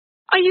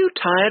Are you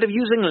tired of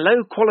using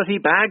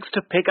low-quality bags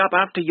to pick up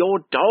after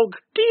your dog?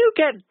 Do you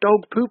get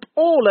dog poop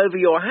all over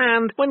your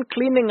hand when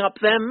cleaning up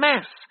their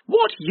mess?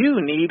 What you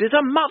need is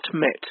a mutt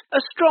mitt,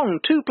 a strong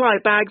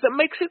 2-ply bag that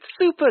makes it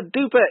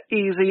super-duper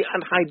easy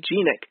and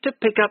hygienic to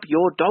pick up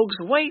your dog's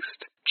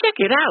waste. Check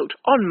it out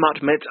on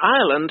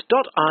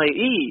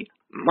muttmittsireland.ie.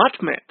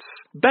 Mutt mitts,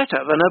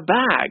 better than a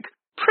bag.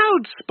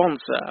 Proud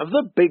sponsor of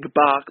the Big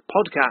Bark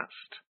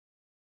podcast.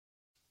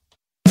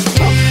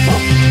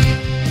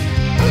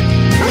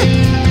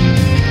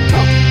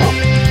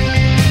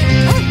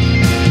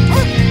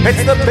 It's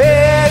the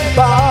Big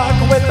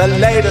Bark with the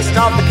latest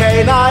of the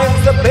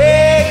canines. The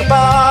Big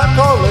Bark,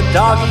 all the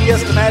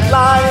doggiest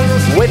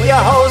headlines. With your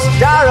hosts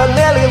Dara,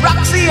 Millie,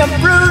 Roxy and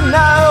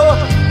Bruno.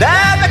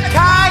 They're the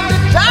kind of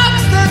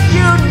dogs that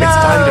you know.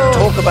 It's time to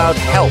talk about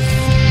health,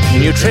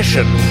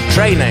 nutrition,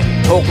 training.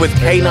 Talk with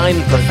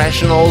canine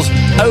professionals,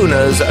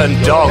 owners and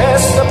dogs.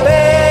 It's the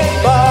Big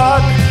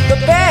Bark, the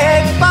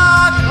Big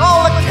Bark.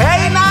 All the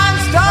canine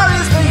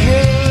stories for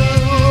you.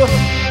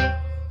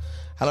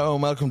 Hello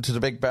and welcome to the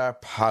Big Bear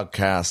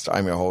Podcast.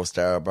 I'm your host,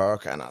 Dara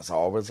Burke, and as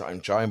always,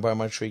 I'm joined by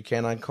my 3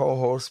 canine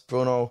co-hosts,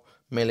 Bruno,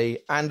 Millie,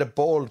 and a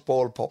bold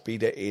puppy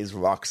that is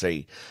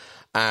Roxy.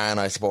 And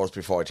I suppose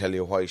before I tell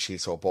you why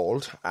she's so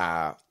bold,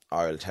 I'll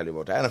tell you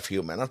about that in a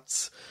few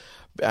minutes.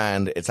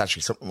 And it's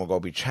actually something we're going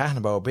to be chatting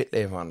about a bit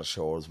later on the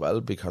show as well,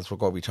 because we're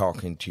going to be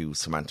talking to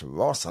Samantha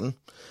Rawson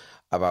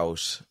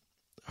about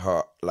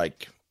her,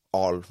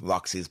 all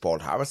Roxy's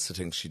bold habits, the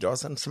things she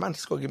does. And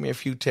Samantha's going to give me a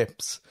few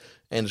tips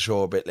in the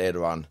show a bit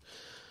later on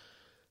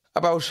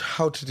about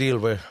how to deal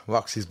with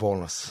Roxy's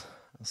boldness.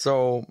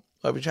 So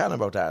I'll be chatting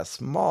about that a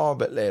small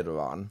bit later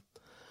on.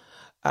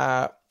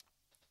 We're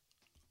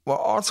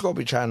also going to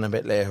be chatting a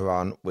bit later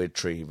on with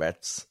Tree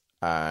Vets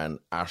and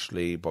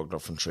Ashley Bugler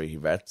from Tree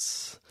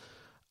Vets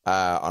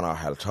on our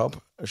health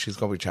hub. She's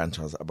going to be chatting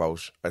to us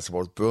about, I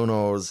suppose,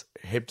 Bruno's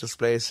hip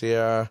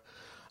dysplasia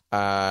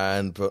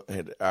and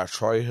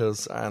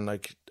arthritis and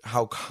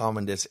how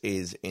common this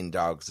is in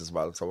dogs as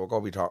well. So we're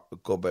going to be talking a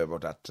good bit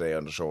about that today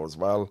on the show as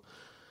well.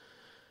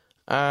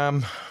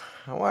 And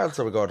what else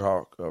are we going to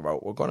talk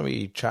about? We're going to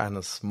be chatting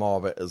a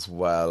small bit as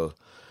well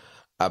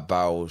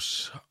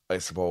about, I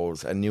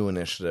suppose, a new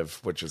initiative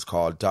which is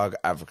called Dog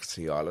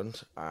Advocacy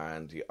Ireland.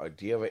 And the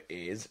idea of it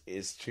is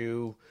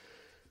to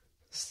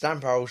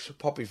stamp out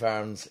puppy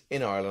farms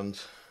in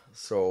Ireland.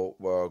 So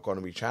we're going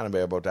to be chatting a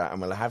bit about that,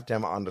 and we'll have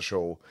them on the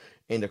show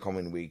in the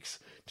coming weeks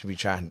to be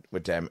chatting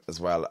with them as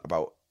well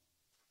about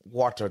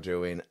what they're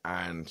doing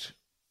and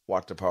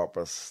what the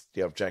purpose,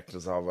 the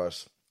objectives of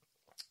it,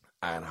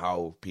 and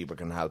how people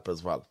can help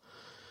as well.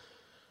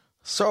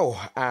 So,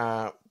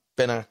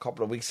 been a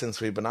couple of weeks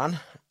since we've been on,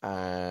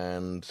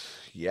 and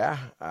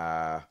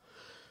I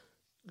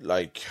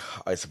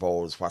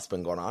suppose what's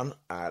been going on.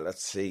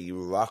 Let's see,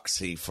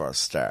 Roxy for a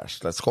start.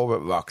 Let's go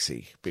with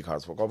Roxy,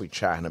 because we're going to be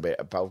chatting a bit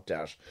about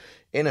that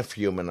in a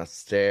few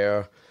minutes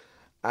there.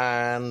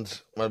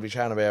 And we'll be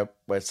chatting a bit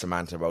with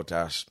Samantha about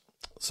that.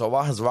 So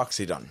what has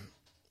Roxy done?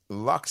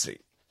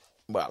 Roxy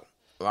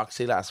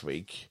last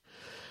week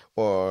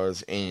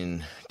was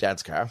in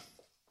Dad's car,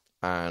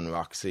 and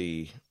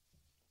Roxy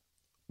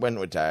went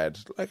with Dad,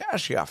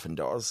 as she often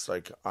does,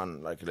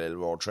 on a little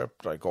road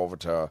trip, over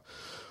to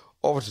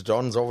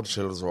Dunn's, over to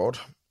Childers Road.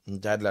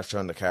 And Dad left her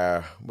in the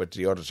car with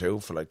the other two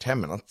for 10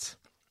 minutes.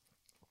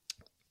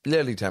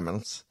 Literally 10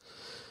 minutes.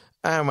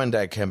 And when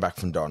Dad came back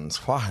from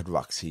Dunn's, what had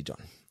Roxy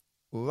done?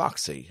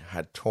 Roxy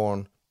had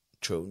torn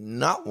through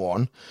not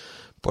one,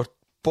 but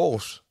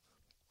both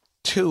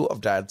 2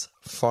 of Dad's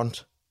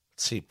front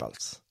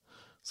seatbelts.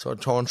 So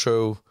torn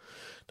through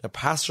the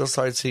passenger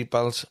side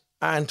seatbelt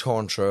and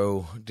torn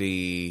through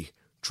the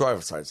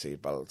driver's side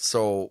seatbelt.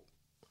 So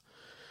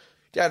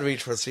Dad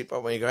reached for a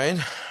seatbelt when he got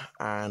in,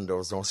 and there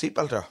was no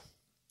seatbelt there.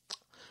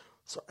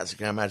 So as you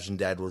can imagine,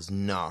 Dad was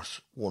not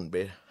one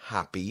bit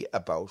happy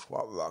about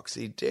what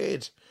Roxy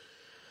did.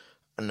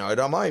 And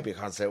neither am I,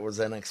 because it was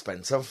an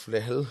expensive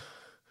little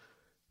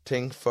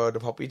thing for the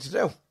puppy to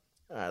do.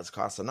 It's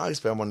cost a nice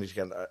bit of money to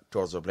get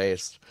those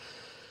replaced.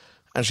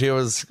 And she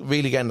was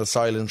really getting the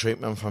silent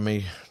treatment from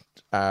me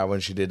when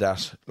she did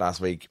that last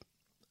week.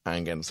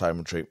 And getting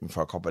silent treatment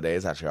for a couple of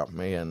days actually off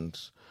me. And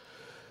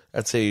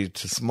let's see,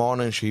 this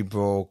morning she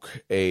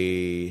broke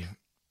a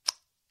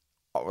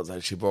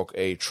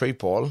treat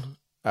bowl,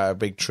 a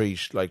big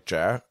treat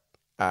jar.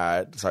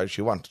 So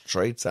she wanted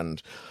treats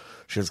and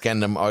she was getting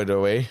them either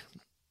way.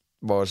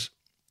 But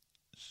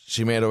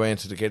she made her way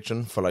into the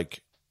kitchen for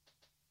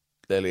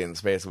literally in the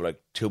space of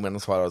 2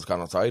 minutes while I was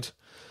gone outside.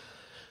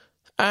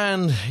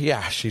 And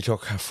yeah, she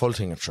took a full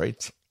thing of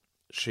treats.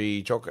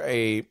 She took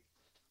a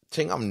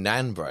thing of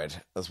naan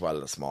bread as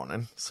well this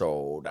morning.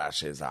 So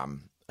that is a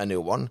new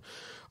one.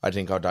 I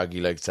think our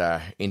doggy likes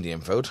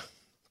Indian food.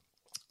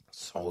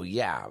 So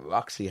yeah,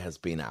 Roxy has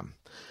been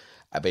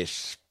a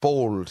bit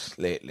bold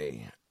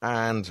lately.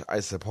 And I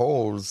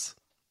suppose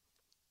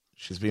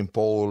she's been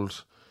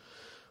bold.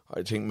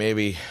 I think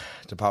maybe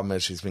the problem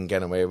is she's been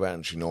getting away with it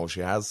and she knows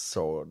she has.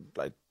 So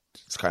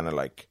it's kind of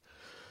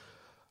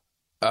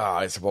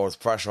I suppose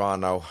pressure on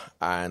now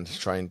and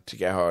trying to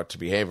get her to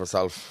behave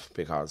herself,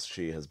 because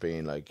she has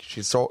been like,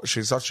 she's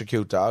such a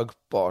cute dog,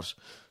 but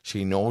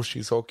she knows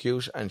she's so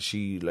cute and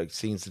she like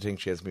seems to think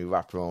she has to be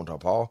wrapped around her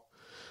paw.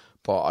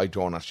 But I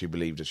don't actually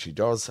believe that she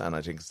does, and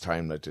I think it's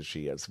time that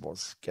she, I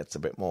suppose, gets a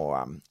bit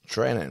more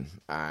training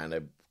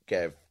and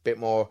get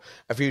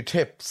a few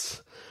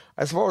tips.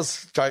 I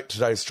suppose to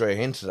dive straight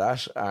into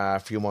that,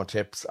 a few more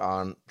tips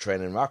on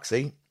training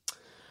Roxy.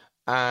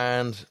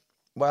 And,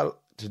 well,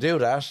 to do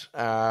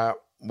that,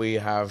 we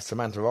have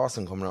Samantha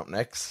Rawson coming up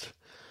next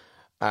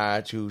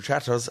to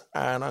chat to us,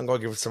 and I'm going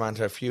to give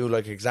Samantha a few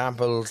like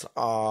examples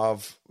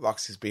of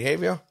Roxy's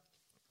behaviour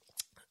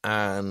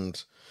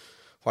and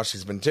what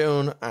she's been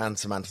doing, and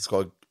Samantha's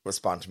going to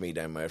respond to me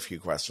then with a few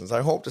questions.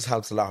 I hope this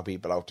helps a lot of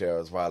people out there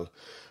as well,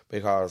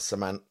 because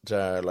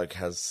Samantha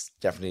has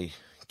definitely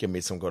given me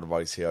some good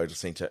advice here. I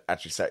just need to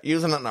actually start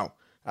using it now.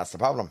 That's the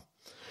problem.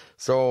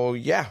 So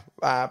yeah,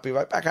 be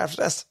right back after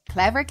this.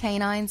 Clever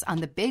Canines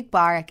on the Big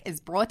Barrack is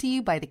brought to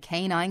you by the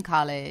Canine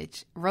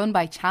College, run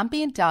by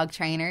champion dog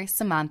trainer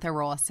Samantha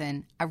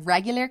Rawson, a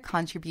regular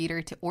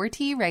contributor to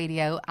RTE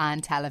radio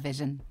and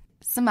television.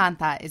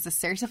 Samantha is a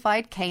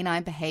certified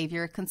canine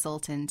behaviour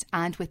consultant,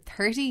 and with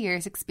 30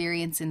 years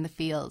experience in the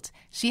field,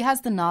 she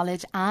has the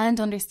knowledge and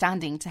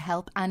understanding to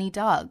help any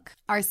dog.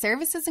 Our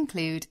services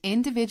include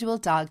individual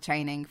dog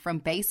training from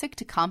basic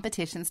to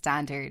competition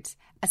standard,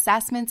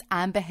 assessments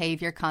and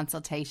behaviour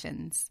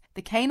consultations.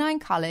 The Canine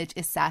College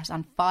is set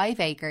on 5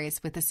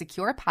 acres with a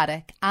secure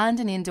paddock and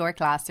an indoor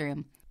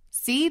classroom.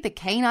 See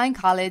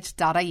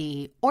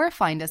thecaninecollege.ie or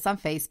find us on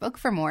Facebook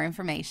for more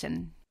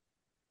information.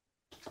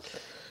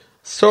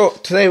 So,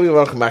 today we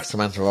welcome back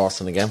Samantha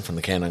Rawson again from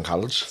the Canine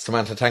College.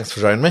 Samantha, thanks for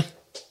joining me.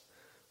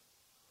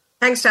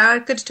 Thanks, Dara.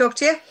 Good to talk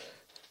to you.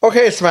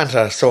 Okay,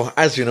 Samantha, so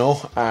as you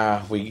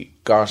know, we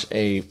got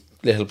a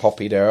little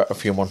puppy there a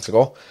few months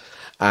ago,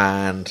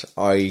 and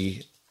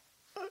I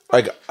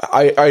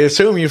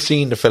assume you've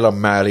seen the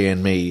film Marley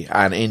and Me,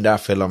 and in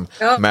that film,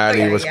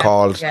 Marley was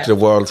called the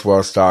world's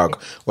worst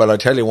dog. Well, I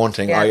tell you one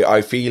thing,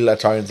 I feel at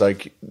times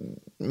like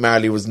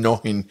Marley was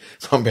nothing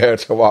compared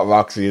to what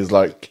Roxy is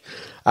like.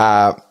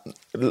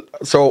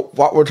 So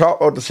what we're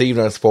talking about this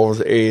evening, I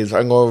suppose, is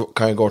I'm going to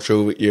kind of go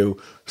through with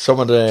you some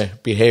of the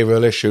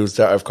behavioural issues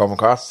that I've come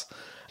across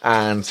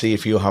and see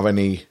if you have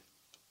any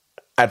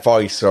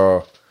advice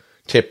or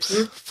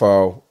tips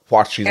for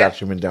what she's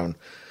actually been doing.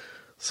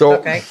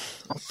 So,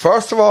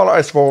 first of all,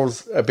 I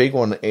suppose a big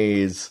one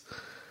is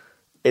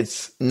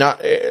it's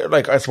not,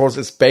 I suppose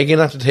it's begging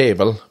at the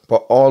table,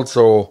 but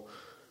also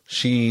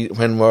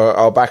when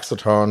our backs are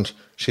turned,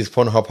 she's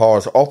putting her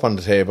paws up on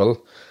the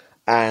table.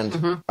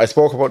 And I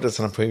spoke about this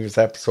in a previous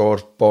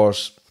episode,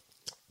 but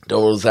there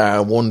was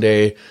one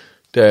day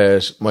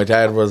that my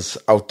dad was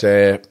out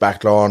the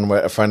back lawn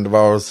with a friend of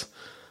ours,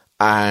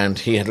 and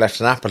he had left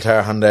an apple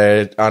tart on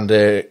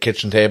the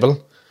kitchen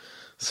table.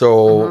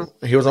 So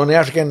he was only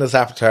after getting this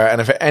apple tart, and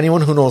if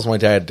anyone who knows my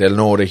dad, they'll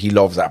know that he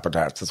loves apple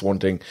tarts. It's one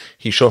thing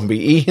he shouldn't be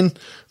eating,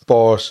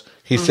 but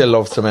he still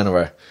loves them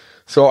anyway.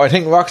 So I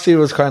think Roxy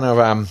was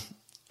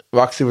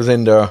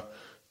in there.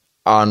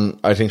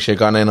 I think she had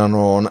gone in on her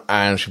own,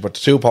 and she put the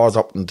 2 paws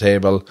up on the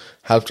table,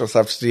 helped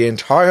herself to the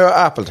entire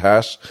apple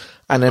tart,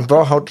 and then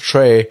brought out the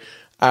tray,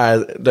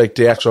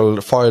 the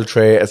actual foil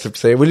tray, as if to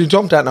say, "Will you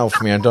dump that now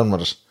for me? I'm done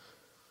with it."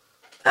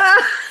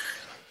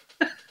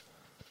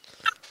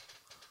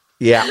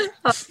 Yeah.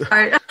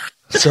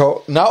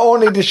 So not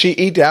only did she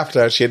eat the apple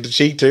tart, she had the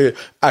cheek to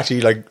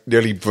actually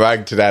nearly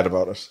brag to Dad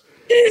about it.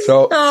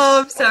 So.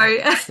 Oh, I'm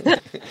sorry.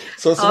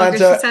 So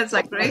Samantha, she sounds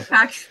like great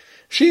crack.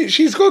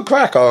 She's good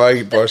crack, all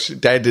right, but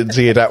Dad didn't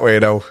see it that way,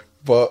 no.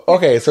 But,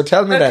 okay, so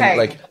tell me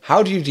then,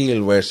 how do you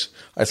deal with,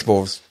 I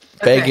suppose,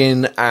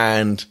 begging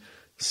and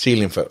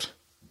stealing food?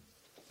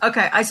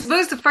 Okay, I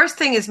suppose the first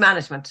thing is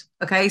management.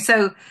 Okay,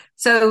 so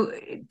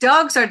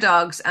dogs are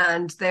dogs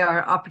and they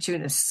are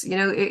opportunists. You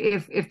know,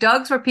 if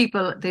dogs were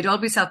people, they'd all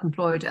be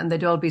self-employed and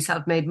they'd all be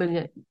self-made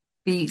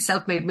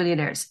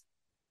millionaires.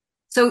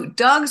 So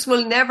dogs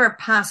will never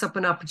pass up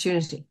an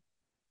opportunity.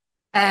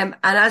 And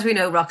as we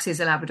know, Roxy is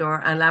a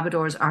Labrador, and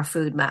Labradors are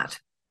food mad,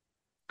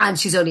 and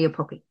she's only a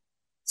puppy.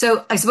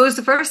 So I suppose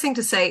the first thing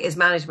to say is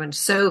management.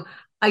 So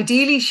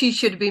ideally, she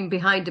should have been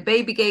behind a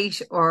baby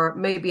gate or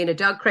maybe in a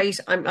dog crate.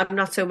 I'm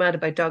not so mad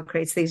about dog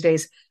crates these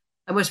days.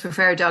 I much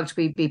prefer a dog to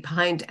be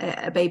behind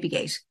a baby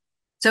gate.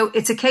 So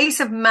it's a case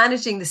of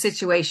managing the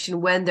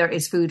situation when there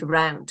is food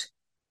around.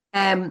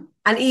 And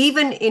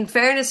even in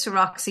fairness to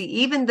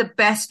Roxy, even the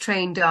best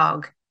trained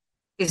dog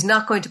is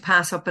not going to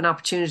pass up an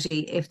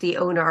opportunity if the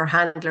owner or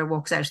handler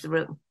walks out of the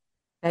room.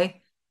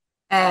 Okay.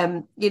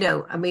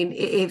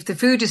 If the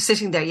food is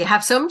sitting there, you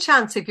have some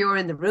chance if you're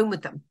in the room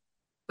with them,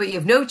 but you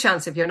have no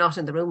chance if you're not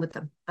in the room with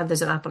them and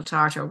there's an apple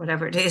tart or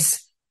whatever it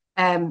is.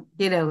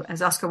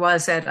 As Oscar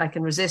Wilde said, I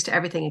can resist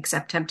everything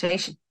except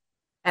temptation.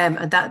 And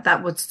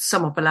that would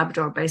sum up a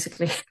Labrador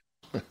basically.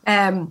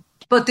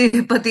 But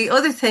the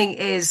other thing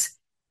is,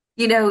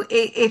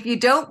 if you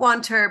don't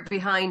want her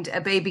behind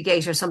a baby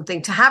gate or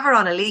something, to have her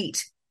on a lead.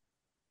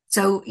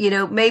 So,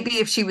 maybe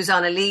if she was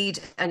on a lead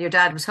and your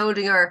dad was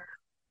holding her,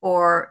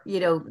 or,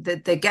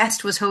 the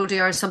guest was holding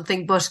her or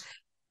something, but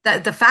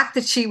the fact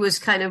that she was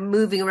kind of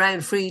moving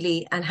around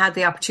freely and had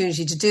the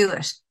opportunity to do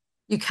it,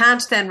 you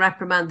can't then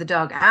reprimand the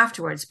dog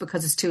afterwards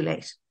because it's too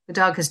late. The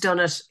dog has done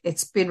it.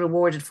 It's been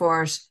rewarded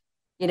for it.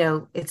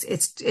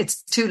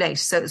 It's too late.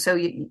 So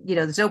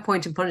there's no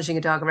point in punishing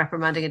a dog or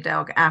reprimanding a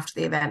dog after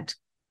the event.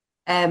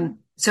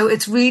 So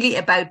it's really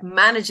about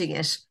managing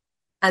it.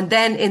 And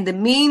then in the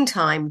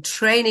meantime,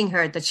 training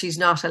her that she's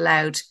not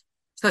allowed to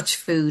touch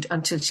food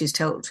until she's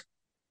told.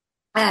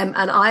 And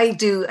I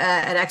do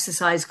an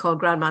exercise called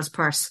Grandma's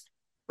Purse,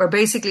 where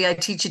basically I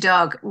teach a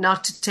dog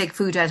not to take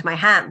food out of my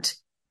hand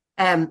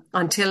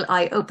until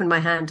I open my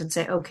hand and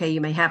say, okay,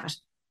 you may have it.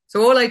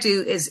 So all I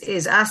do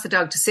is ask the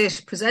dog to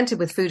sit, presented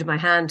with food in my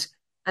hand.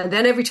 And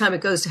then every time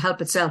it goes to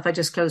help itself, I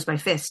just close my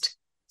fist.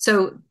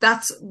 So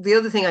that's the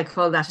other thing I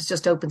call that is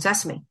just open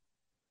sesame.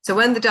 So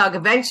when the dog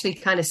eventually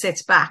kind of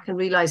sits back and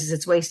realizes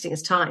it's wasting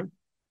its time,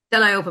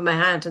 then I open my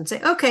hand and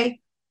say, okay.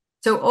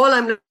 So all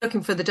I'm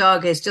looking for the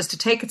dog is just to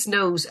take its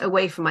nose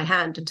away from my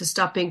hand and to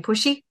stop being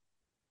pushy.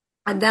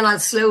 And then I'll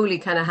slowly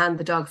kind of hand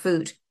the dog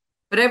food.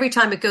 But every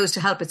time it goes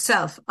to help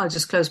itself, I'll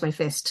just close my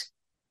fist.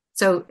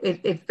 So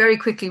it very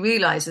quickly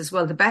realizes,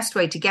 well, the best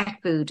way to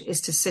get food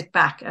is to sit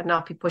back and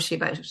not be pushy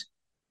about it.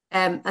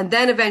 And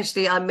then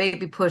eventually I'll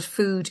maybe put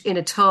food in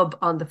a tub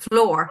on the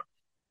floor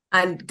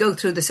and go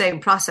through the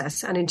same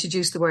process and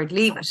introduce the word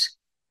leave it.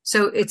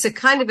 So it's a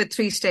kind of a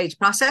 3-stage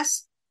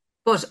process,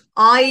 but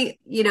I,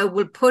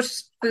 will put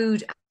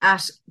food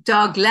at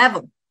dog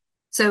level.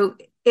 So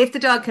if the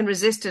dog can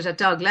resist it at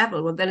dog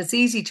level, well, then it's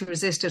easy to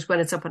resist it when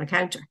it's up on a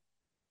counter.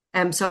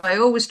 So I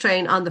always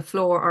train on the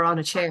floor or on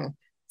a chair.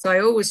 So I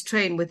always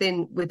train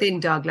within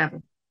dog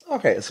level.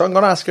 Okay, so I'm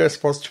going to ask you, I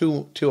suppose,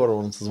 two other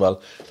ones as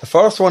well. The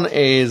first one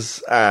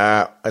is,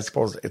 I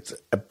suppose, it's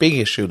a big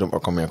issue that we're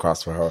coming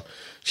across for her.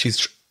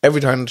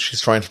 Every time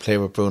she's trying to play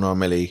with Bruno and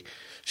Millie,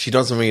 she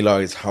doesn't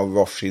realise how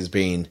rough she's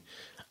been.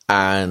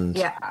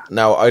 And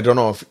now, I don't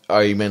know if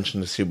I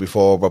mentioned this to you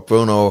before, but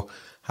Bruno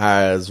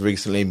has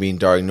recently been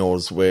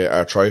diagnosed with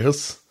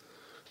arthritis.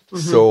 Mm-hmm.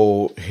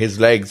 So his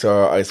legs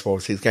are, I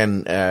suppose, he's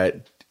getting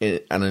an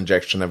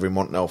injection every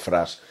month now for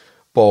that.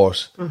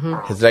 But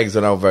his legs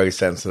are now very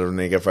sensitive and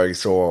they get very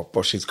sore.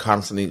 But she's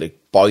constantly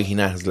biting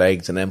at his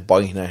legs and then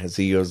biting at his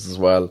ears as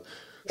well.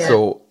 Yeah.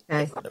 So,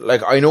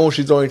 I know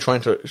she's only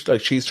trying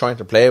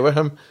to play with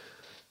him,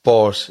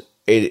 but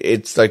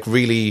it's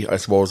really, I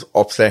suppose,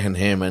 upsetting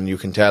him, and you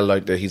can tell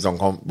that he's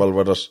uncomfortable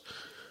with it.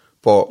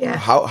 But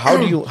how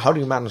do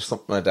you manage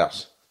something like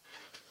that?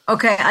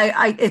 Okay,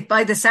 I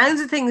by the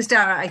sounds of things,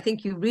 Dara, I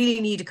think you really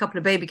need a couple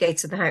of baby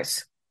gates in the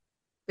house.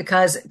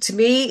 Because to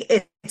me,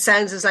 it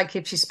sounds as like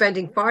if she's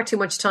spending far too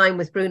much time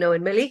with Bruno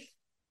and Millie,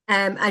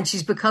 and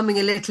she's becoming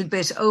a little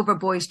bit over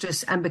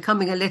boisterous and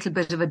becoming a little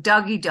bit of a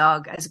doggy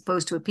dog as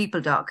opposed to a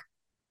people dog.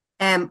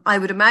 I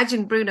would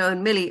imagine Bruno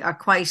and Millie are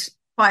quite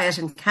quiet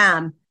and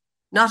calm,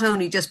 not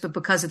only just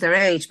because of their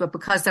age, but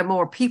because they're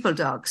more people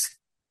dogs.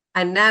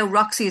 And now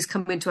Roxy has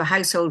come into a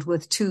household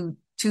with two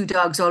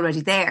dogs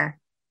already there.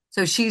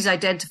 So she's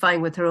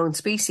identifying with her own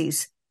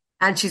species.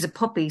 And she's a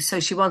puppy, so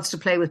she wants to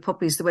play with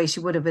puppies the way she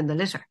would have in the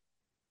litter.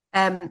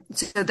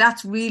 So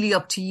that's really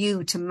up to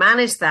you to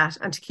manage that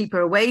and to keep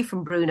her away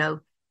from Bruno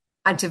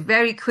and to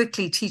very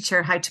quickly teach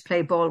her how to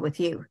play ball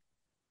with you.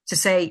 To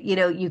say,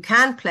 you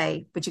can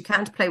play, but you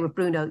can't play with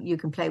Bruno, you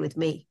can play with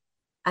me.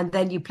 And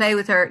then you play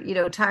with her,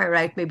 tire her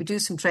out, maybe do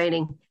some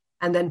training,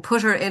 and then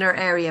put her in her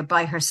area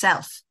by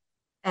herself,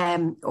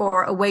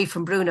 or away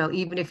from Bruno,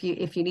 even if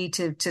you need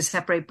to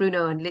separate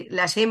Bruno and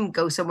let him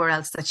go somewhere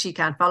else that she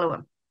can't follow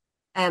him.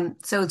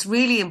 So it's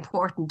really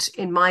important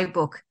in my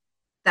book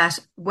that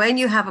when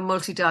you have a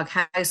multi-dog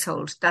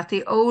household, that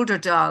the older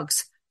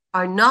dogs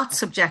are not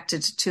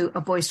subjected to a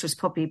boisterous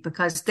puppy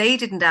because they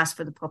didn't ask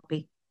for the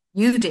puppy.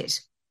 You did.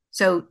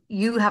 So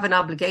you have an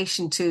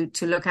obligation to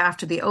look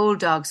after the old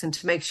dogs and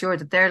to make sure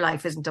that their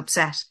life isn't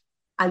upset.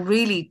 And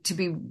really, to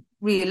be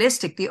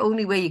realistic, the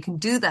only way you can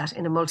do that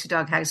in a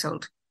multi-dog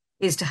household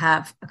is to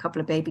have a couple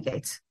of baby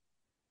gates.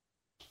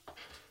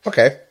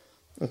 Okay,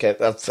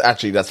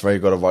 that's very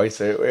good advice.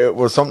 It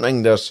was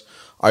something that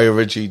I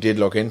originally did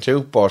look into,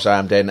 but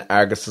then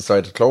Argos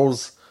decided to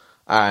close,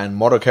 and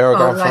Mother Care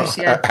gone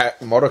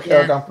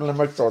from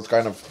Limerick, so it's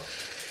kind of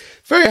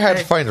very hard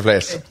to find a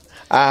place.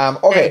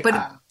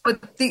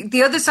 But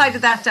the other side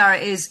of that, Dara,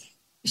 is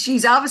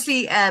she's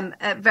obviously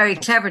a very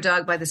clever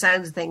dog by the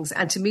sounds of things,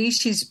 and to me,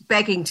 she's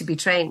begging to be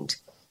trained.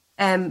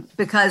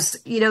 Because,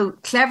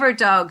 clever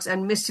dogs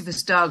and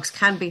mischievous dogs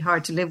can be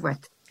hard to live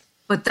with.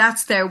 But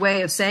that's their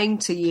way of saying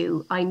to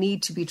you, I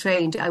need to be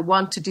trained. I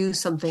want to do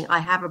something. I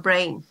have a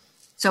brain.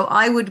 So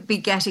I would be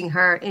getting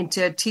her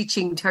into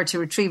teaching her to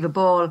retrieve a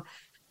ball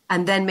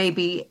and then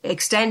maybe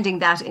extending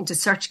that into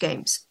search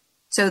games.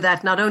 So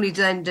that not only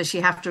then does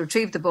she have to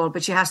retrieve the ball,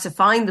 but she has to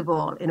find the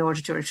ball in order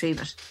to retrieve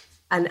it.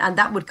 And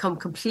that would come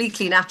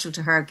completely natural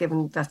to her,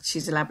 given that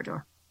she's a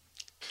Labrador.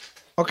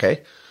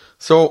 Okay.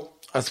 So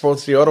I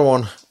suppose the other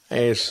one,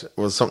 it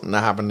was something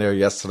that happened there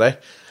yesterday.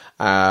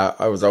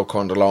 I was out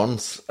cutting the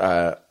lawns.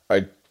 I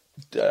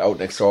out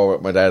next door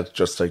with my dad,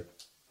 just like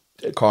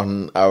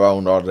cutting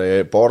around all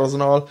the borders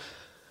and all.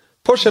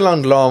 Push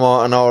along the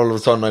lawnmower, and all of a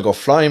sudden I go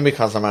flying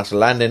because I'm after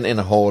landing in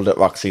a hole that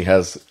Roxy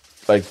has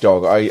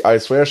dug. I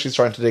swear she's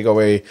trying to dig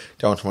away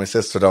down to my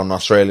sister down in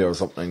Australia or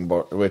something,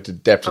 but with the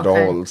depth of the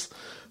holes.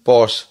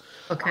 But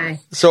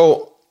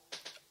so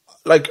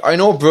I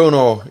know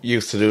Bruno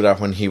used to do that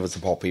when he was a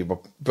puppy, but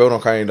Bruno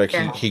kind of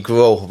he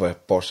grew out of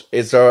it. But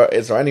is there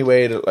any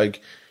way that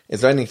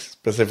is there any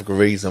specific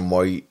reason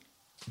why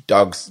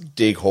dogs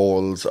dig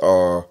holes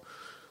or?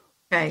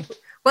 Okay.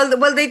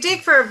 Well, they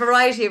dig for a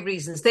variety of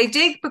reasons. They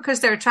dig because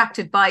they're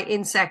attracted by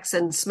insects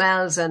and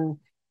smells, and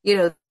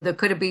there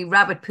could be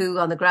rabbit poo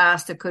on the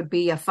grass. There could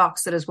be a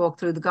fox that has walked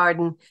through the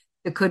garden.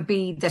 There could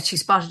be that she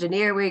spotted an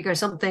earwig or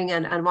something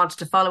and wanted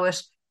to follow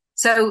it.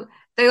 So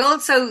they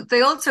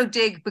also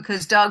dig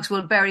because dogs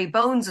will bury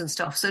bones and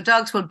stuff. So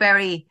dogs will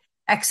bury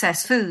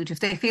excess food. If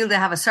they feel they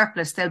have a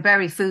surplus, they'll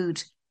bury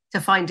food to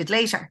find it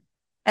later.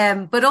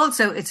 But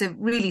also it's a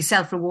really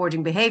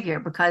self-rewarding behavior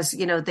because,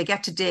 they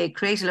get to dig,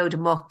 create a load of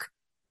muck,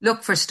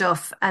 look for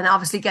stuff, and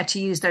obviously get to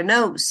use their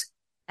nose.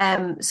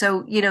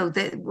 So,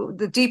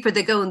 the deeper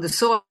they go in the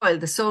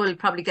soil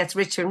probably gets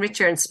richer and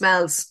richer and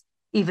smells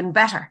even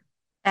better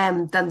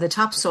than the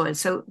topsoil.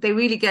 So they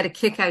really get a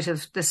kick out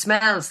of the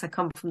smells that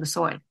come from the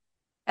soil.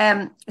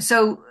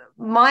 So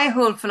my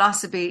whole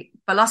philosophy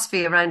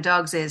around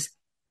dogs is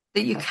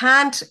that you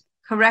can't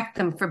correct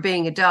them for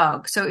being a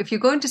dog. So if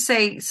you're going to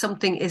say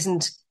something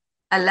isn't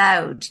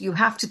allowed, you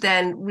have to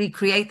then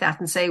recreate that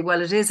and say,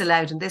 well, it is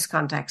allowed in this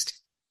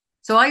context.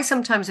 So I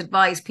sometimes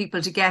advise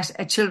people to get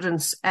a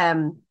children's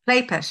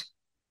play pit.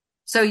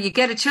 So you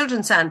get a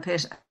children's sand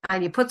pit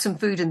and you put some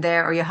food in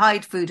there, or you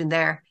hide food in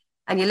there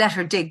and you let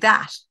her dig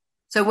that.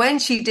 So when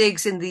she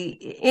digs in the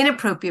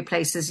inappropriate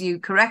places, you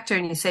correct her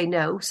and you say,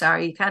 no,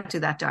 sorry, you can't do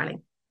that,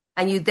 darling.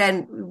 And you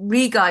then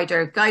guide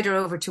her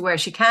over to where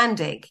she can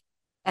dig.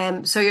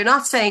 So you're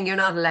not saying you're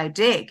not allowed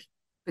to dig,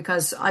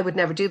 because I would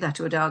never do that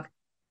to a dog.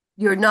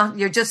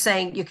 You're just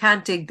saying you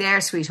can't dig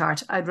there,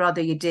 sweetheart. I'd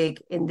rather you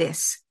dig in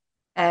this.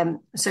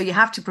 So you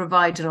have to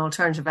provide an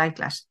alternative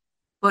outlet.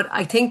 But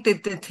I think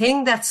that the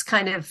thing that's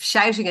kind of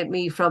shouting at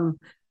me from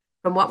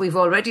what we've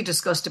already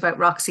discussed about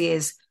Roxy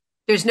is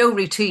there's no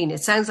routine.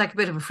 It sounds like a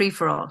bit of a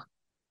free-for-all.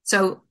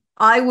 So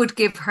I would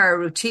give her a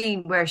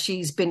routine where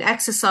she's been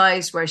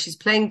exercised, where she's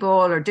playing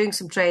ball or doing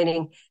some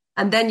training,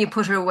 and then you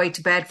put her away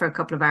to bed for a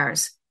couple of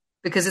hours.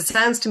 Because it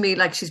sounds to me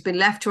like she's been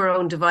left to her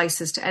own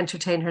devices to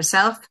entertain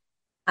herself,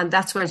 and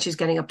that's when she's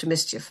getting up to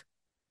mischief.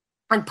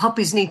 And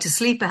puppies need to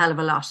sleep a hell of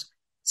a lot.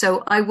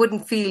 So I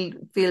wouldn't feel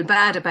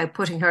bad about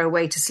putting her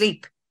away to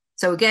sleep.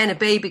 So again, a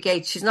baby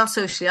gate, she's not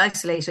socially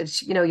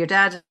isolated. Your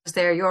dad is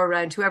there, you're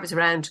around, whoever's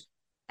around.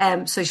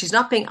 So she's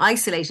not being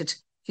isolated.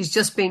 She's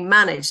just being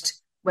managed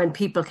when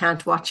people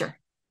can't watch her.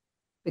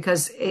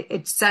 Because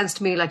it sounds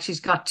to me like she's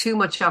got too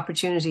much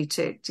opportunity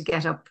to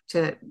get up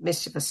to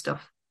mischievous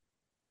stuff.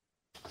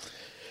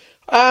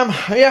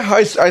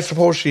 I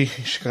suppose she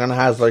kind of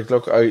has,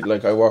 look,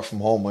 I work from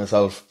home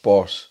myself,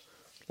 but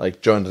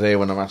during the day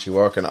when I'm actually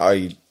working,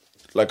 I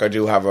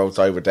do have her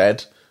outside with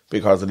Dad,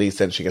 because at least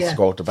then she gets to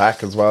go out the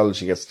back as well.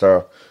 She gets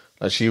to,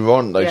 she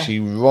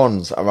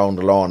runs around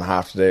the lawn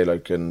half the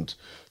day, and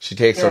she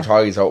takes her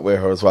toys out with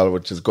her as well,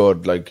 which is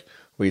good.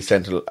 I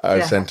sent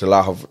a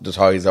lot of the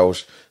toys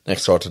out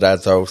next door to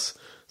Dad's house,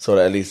 so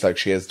that at least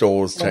she has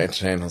those to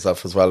entertain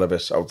herself as well a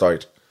bit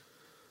outside.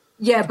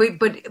 Yeah,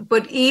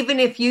 but even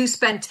if you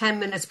spend 10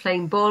 minutes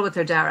playing ball with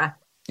her, Dara,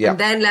 and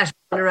then let her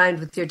run around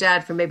with your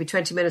dad for maybe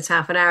 20 minutes,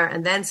 half an hour,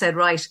 and then said,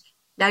 right,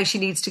 now she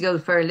needs to go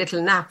for a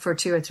little nap for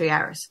 2 or 3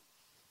 hours.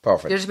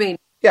 Perfect. You know what I mean?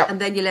 Yeah.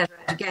 And then you let her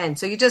out again.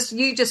 So you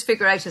just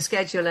figure out a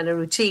schedule and a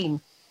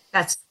routine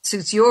that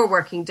suits your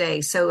working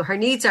day. So her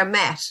needs are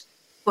met,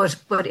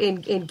 but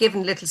in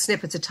given little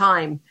snippets of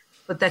time,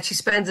 but that she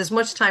spends as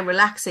much time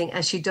relaxing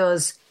as she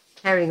does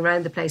carrying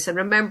around the place. And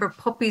remember,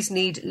 puppies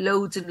need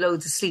loads and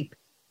loads of sleep.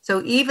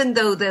 So even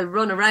though they'll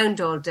run around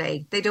all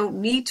day, they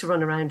don't need to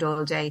run around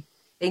all day.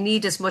 They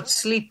need as much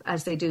sleep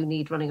as they do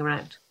need running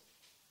around.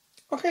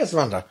 Okay,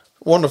 Samantha.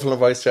 Wonderful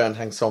advice, and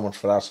thanks so much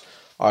for that.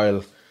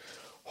 I'll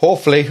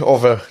hopefully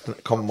over the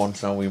coming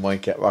months now we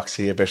might get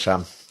Roxy a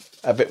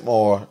bit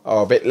more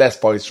or a bit less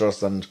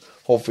boisterous, and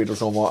hopefully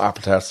there's no more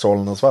apple tarts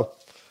stolen as well.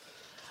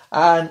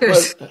 And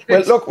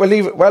well, look, we'll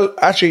leave it. Well,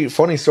 actually,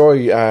 funny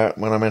story.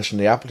 When I mentioned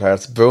the apple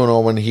tarts,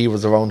 Bruno, when he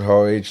was around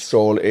her age,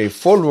 stole a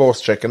full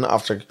roast chicken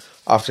off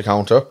the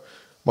counter.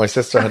 My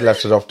sister had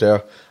left it up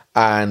there,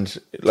 and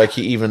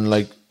he even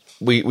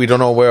we don't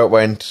know where it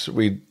went.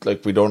 We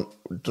don't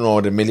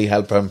know, did Millie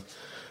help him?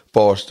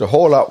 But the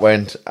whole lot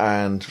went,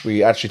 and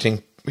we actually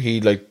think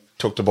he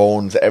took the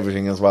bones,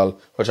 everything as well,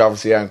 which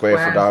obviously aren't great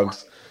for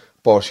dogs.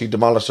 But he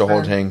demolished the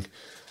whole thing,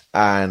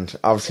 and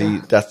obviously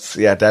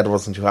Dad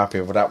wasn't too happy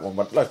with that one.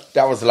 But look,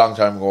 that was a long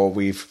time ago.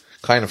 We've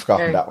kind of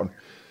forgotten that one.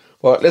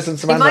 But listen,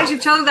 Samantha, he might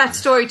have told that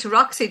story to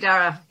Roxy,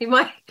 Dara. He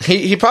might.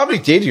 He probably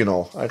did,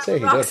 I'd say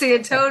he Roxy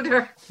did. had told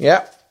her.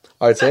 Yeah,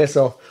 I'd say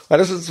so. Well,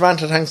 listen,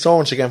 Samantha, thanks so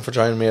much again for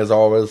joining me as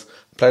always.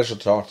 pleasure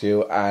to talk to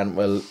you, and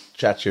we'll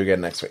chat to you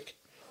again next week.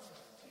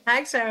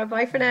 Thanks, Sarah.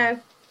 Bye for now.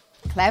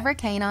 Clever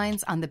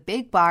Canines on the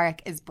Big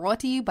Bark is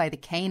brought to you by the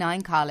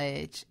Canine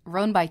College,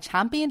 run by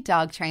champion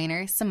dog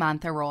trainer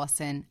Samantha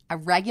Rawson, a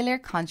regular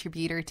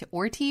contributor to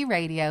RTE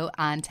radio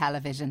and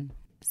television.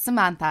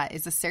 Samantha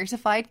is a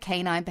certified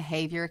canine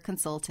behaviour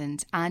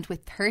consultant, and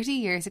with 30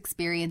 years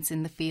experience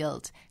in the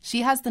field,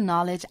 she has the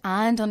knowledge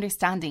and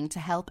understanding to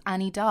help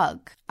any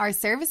dog. Our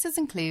services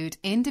include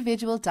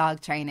individual dog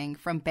training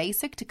from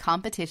basic to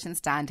competition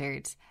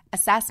standards,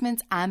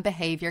 assessments and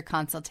behaviour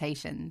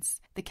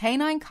consultations. The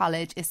Canine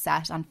College is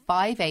set on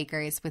 5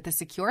 acres with a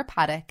secure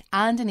paddock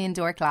and an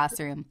indoor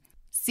classroom.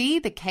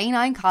 See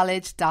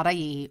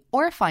thecaninecollege.ie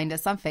or find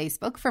us on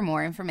Facebook for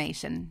more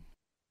information.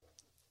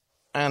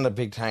 And a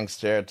big thanks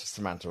there to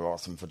Samantha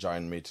Rawson for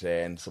joining me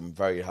today, and some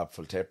very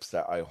helpful tips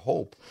that I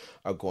hope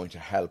are going to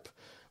help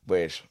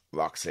with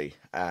Roxy.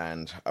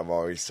 And I've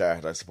already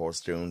started, I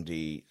suppose, doing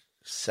the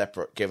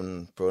separate,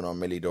 giving Bruno and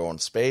Millie their own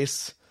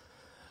space.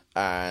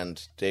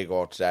 And they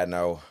go to Dad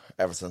now,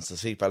 ever since the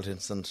seatbelt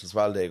incident as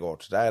well, they go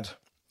to Dad.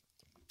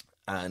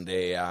 And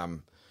they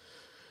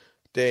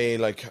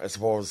like, I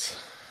suppose,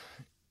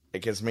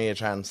 it gives me a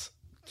chance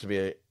to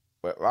be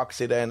with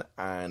Roxy then,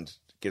 and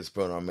gives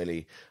Bruno and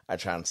Millie a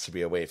chance to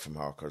be away from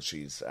her, because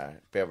she's a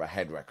bit of a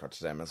head wrecker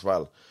to them as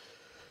well.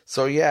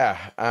 So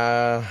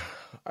yeah,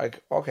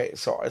 okay,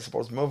 so I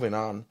suppose moving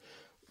on,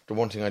 the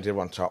one thing I did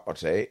want to talk about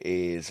today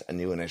is a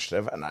new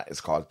initiative, and that is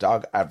called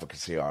Dog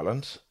Advocacy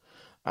Ireland,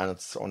 and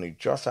it's only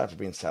just after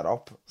being set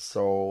up.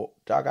 So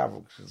Dog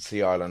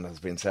Advocacy Ireland has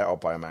been set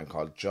up by a man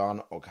called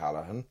John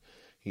O'Callaghan.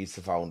 He's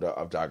the founder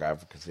of Dog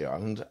Advocacy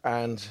Ireland,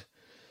 and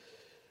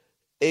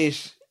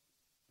it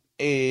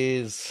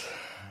is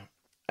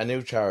a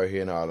new charity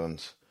in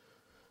Ireland,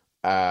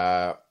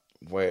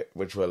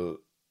 which will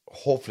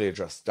hopefully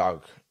address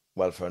dog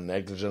welfare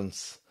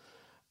negligence,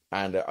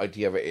 and the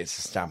idea of it is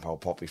to stamp out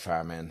puppy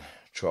farming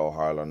throughout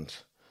Ireland.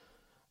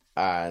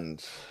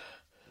 And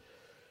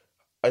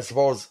I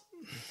suppose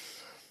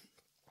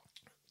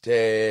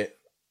the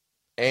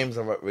aims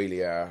of it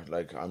really are,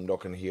 like, I'm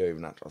looking here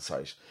even at the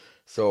site.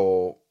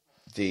 So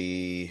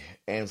the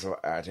aims of it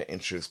are to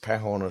introduce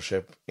pet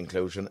ownership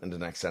inclusion in the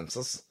next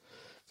census,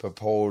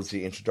 propose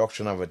the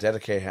introduction of a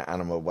dedicated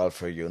animal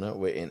welfare unit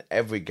within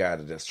every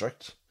Garda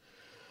district,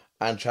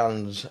 and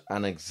challenge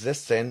an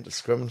existing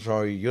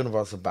discriminatory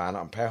universal ban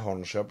on pet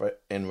ownership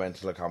in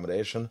rental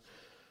accommodation.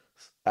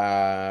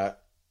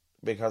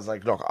 Because,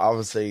 like, look,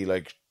 obviously,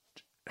 like,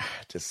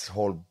 this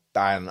whole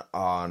ban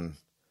on,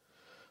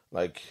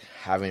 like,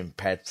 having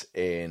pets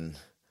in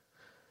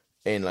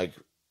like,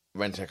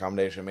 rental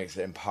accommodation makes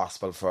it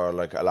impossible for,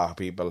 like, a lot of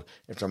people,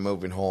 if they're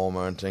moving home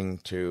or anything,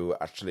 to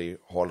actually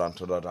hold on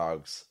to their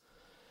dogs.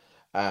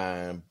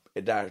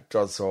 That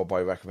does so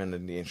by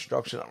recommending the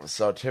introduction of a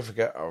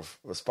certificate of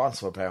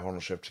responsible pet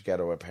ownership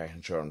together with pet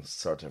insurance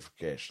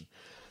certification.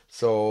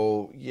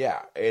 So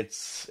yeah,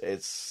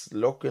 it's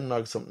looking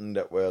like something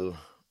that will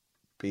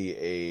be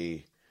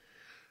a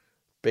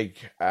big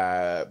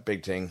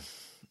thing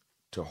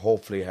to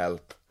hopefully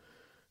help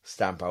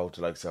stamp out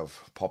the likes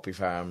of puppy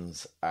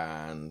farms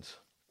and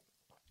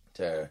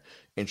to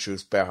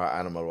introduce better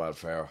animal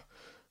welfare,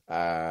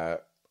 I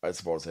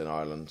suppose, in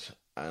Ireland.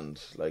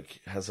 And, like,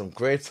 has some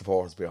great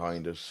supporters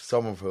behind it,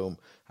 some of whom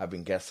have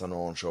been guests on our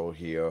own show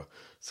here.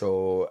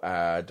 So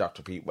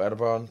Dr. Pete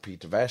Wedderburn,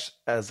 Pete the Vet,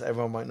 as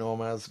everyone might know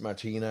him as,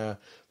 Martina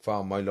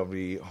from My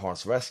Lovely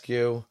Horse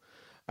Rescue,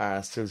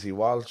 Susie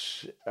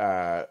Walsh,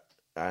 and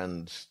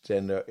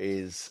then there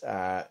is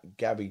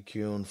Gabby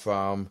Kuhn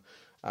from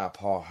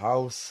Paw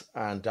House,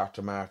 and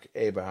Dr. Mark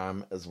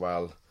Abraham as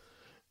well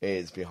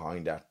is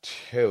behind that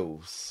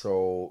too.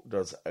 So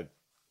there's a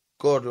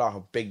good lot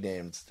of big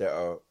names that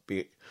are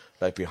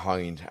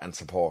behind and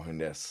supporting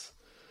this.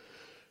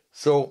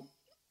 So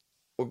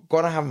we're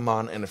going to have them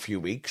on in a few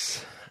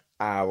weeks.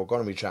 We're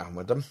going to be chatting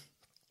with them,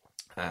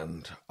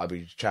 and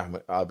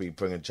I'll be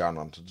bringing John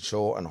onto the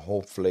show, and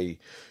hopefully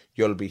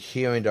you'll be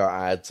hearing their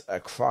ads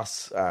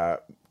across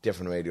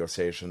different radio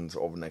stations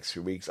over the next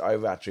few weeks.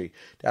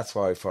 That's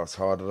where I first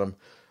heard of them.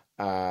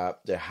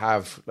 They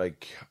have,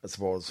 like, I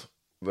suppose,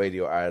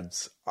 radio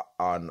ads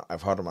on,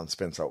 I've heard them on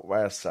Spin South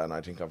West, and I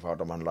think I've heard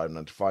them on Live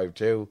 95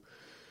 too.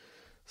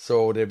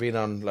 So they've been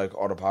on, like,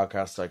 other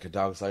podcasts, like a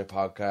Dog's Eye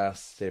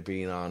podcast. They've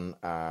been on,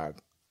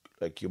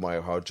 like, you might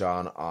have heard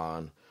John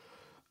on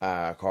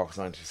Cork's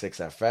 96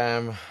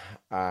 FM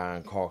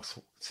and Cork's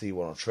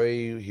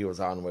C103. He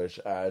was on with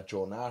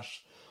Joe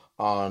Nash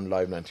on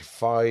Live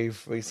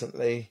 95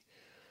 recently.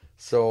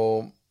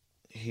 So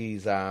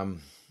he's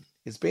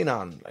been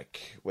on,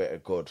 like, with a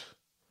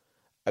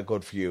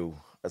good few,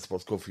 I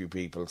suppose, good few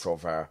people so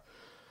far,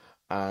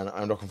 and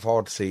I'm looking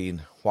forward to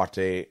seeing what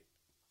they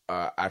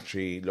are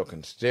actually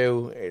looking to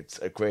do. It's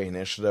a great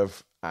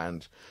initiative,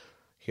 and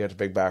here at the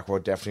Big Bark, we're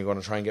definitely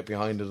going to try and get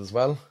behind it as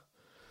well.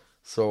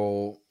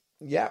 So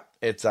yeah,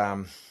 it's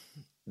I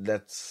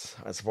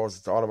suppose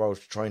it's all about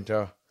trying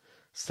to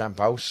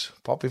stamp out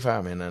puppy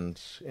farming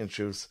and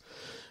introduce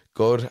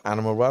good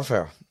animal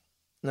welfare.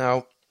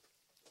 Now,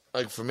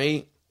 like, for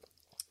me,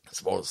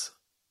 suppose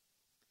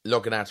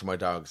looking after my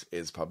dogs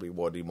is probably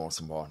one of the most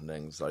important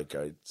things. Like,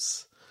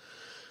 it's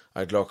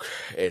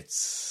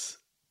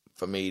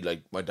for me,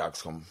 like, my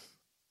dogs come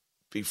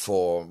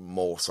before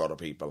most other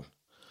people.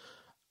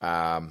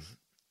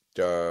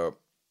 They're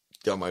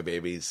my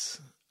babies.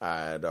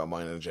 They're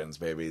mine and Jen's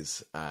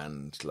babies,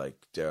 and like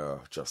they're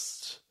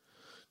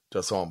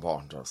so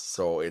important to us.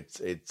 So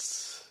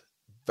it's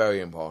very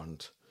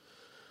important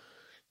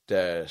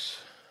that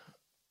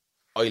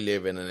I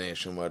live in a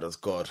nation where there's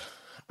good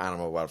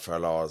animal welfare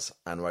laws,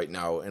 and right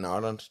now in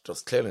Ireland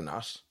there's clearly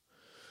not.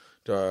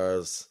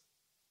 There's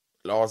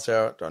laws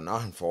there, they're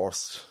not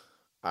enforced.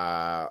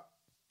 I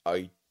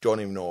don't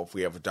even know if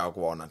we have a dog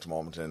warden at the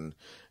moment in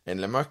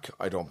Limerick.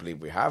 I don't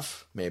believe we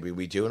have. Maybe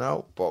we do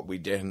now, but we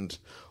didn't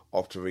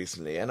up to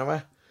recently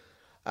anyway.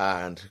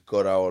 And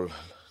good old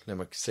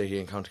Limerick City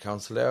and County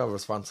Council there are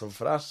responsible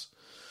for that.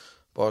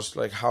 But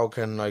like, how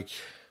can like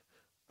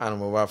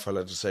animal welfare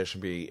legislation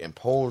be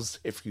imposed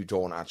if you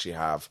don't actually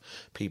have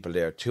people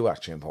there to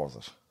actually impose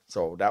it?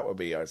 So that would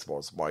be, I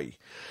suppose, my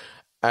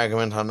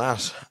argument on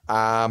that.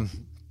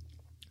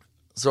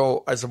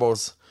 So I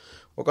suppose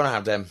we're going to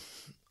have them.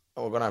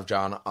 We're going to have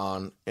John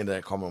on in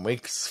the coming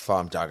weeks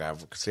from Dog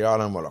Advocacy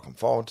Ireland. We're looking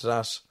forward to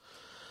that.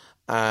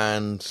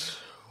 And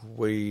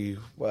we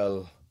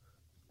will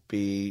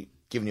be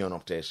giving you an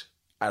update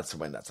as to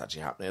when that's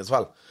actually happening as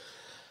well.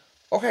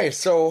 Okay,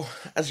 so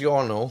as you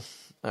all know,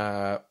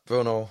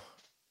 Bruno,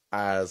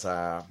 I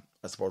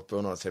suppose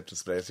Bruno has hip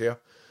dysplasia,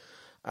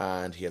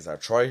 and he has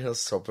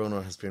arthritis. So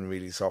Bruno has been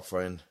really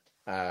suffering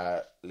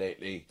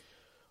lately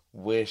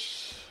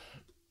with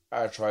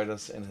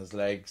arthritis in his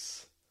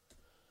legs,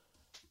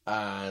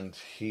 and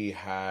he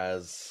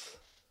has,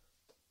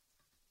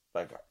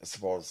 like, I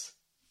suppose,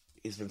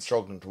 he's been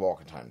struggling to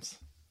walk at times.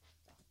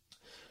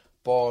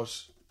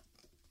 But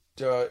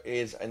there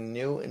is a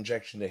new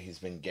injection that he's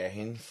been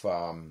getting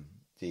from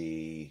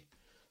the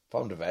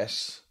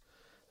vet,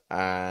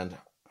 and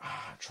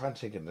I'm trying to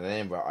think of the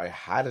name, but I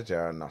had it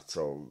there not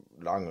so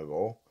long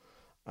ago,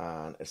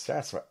 and it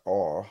starts with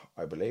R,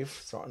 I believe.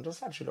 So I'm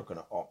just actually looking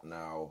it up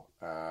now.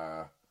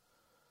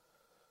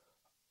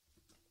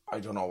 I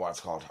don't know what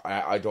it's called.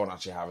 I don't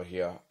actually have it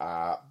here.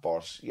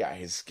 But yeah,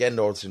 he's getting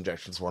those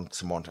injections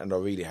once a month, and they're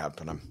really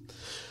helping him.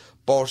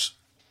 But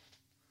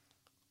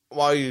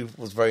what I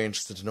was very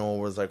interested to know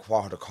was, like,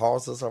 what are the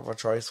causes of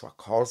arthritis, what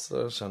causes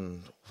it,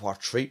 and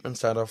what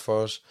treatments are there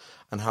for it,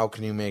 and how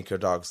can you make your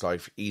dog's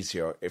life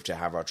easier if they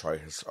have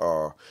arthritis,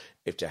 or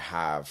if they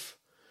have,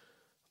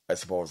 I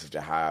suppose, if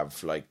they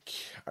have, like,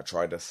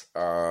 arthritis,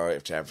 or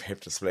if they have hip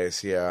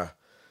dysplasia.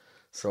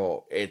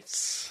 So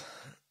it's,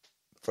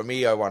 for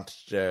me, I wanted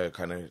to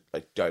kind of,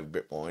 like, dive a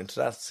bit more into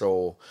that.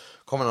 So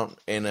coming up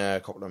in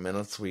a couple of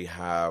minutes, we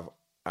have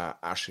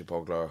Ashley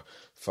Bugler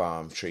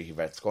from Treaty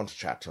Vets going to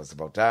chat to us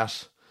about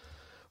that.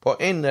 But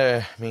in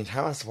the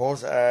meantime, I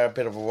suppose a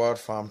bit of a word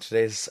from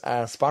today's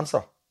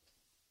sponsor.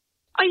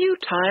 Are you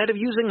tired of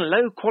using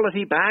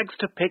low-quality bags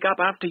to pick up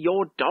after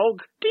your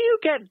dog? Do you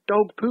get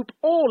dog poop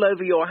all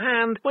over your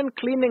hand when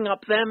cleaning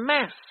up their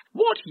mess?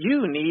 What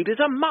you need is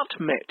a mutt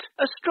mitt,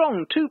 a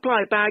strong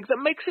two-ply bag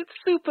that makes it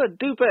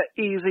super-duper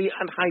easy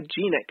and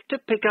hygienic to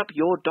pick up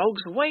your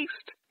dog's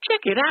waste.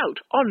 Check it out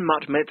on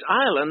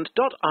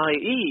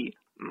muttmittsireland.ie.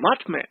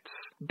 Mutt mitts,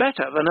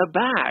 better than a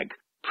bag.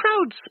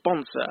 Proud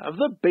sponsor of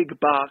the Big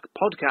Bark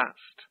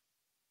podcast.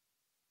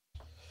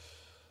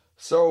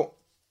 So,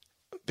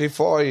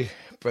 before I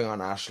bring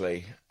on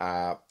Ashley,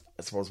 I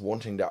suppose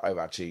one thing that I've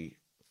actually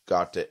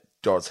got that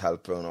does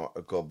help Bruno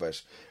a good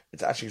bit,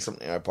 it's actually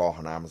something I bought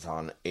on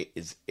Amazon. It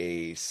is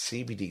a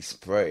CBD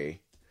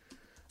spray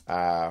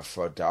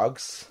for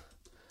dogs,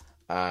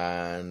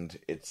 and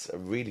it's a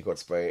really good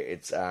spray.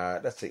 It's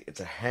it's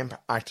a hemp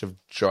active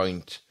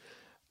joint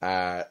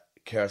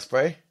care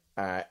spray.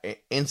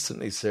 It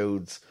instantly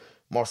soothes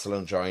muscle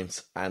and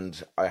joints,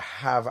 and I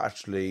have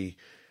actually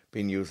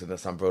been using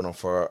this on Bruno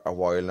for a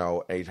while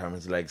now. Anytime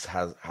his legs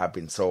have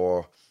been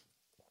sore,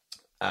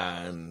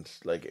 and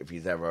like if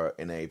he's ever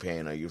in any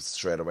pain, I use it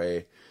straight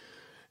away.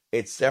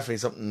 It's definitely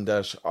something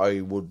that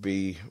I would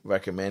be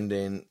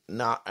recommending,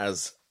 not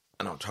as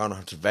an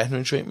alternative to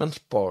veterinary treatment,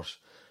 but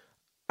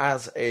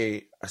as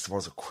I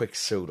suppose, a quick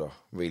soother,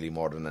 really,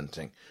 more than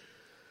anything.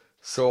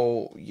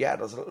 So yeah,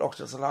 there's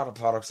a lot of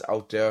products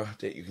out there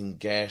that you can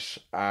get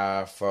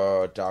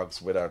for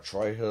dogs with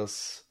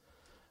arthritis.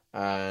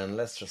 And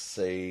let's just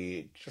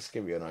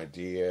give you an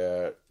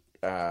idea,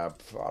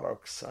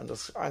 products.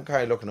 I'm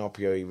kind of looking up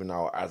here even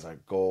now as I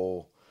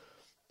go.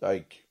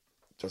 Like,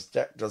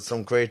 there's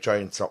some great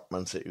giant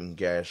supplements that you can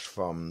get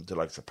from the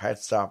likes of Pet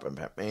Stop and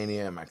Pet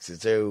Mania and Maxi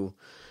Zoo.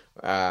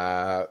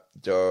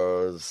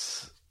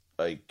 There's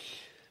like,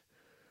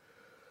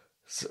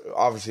 so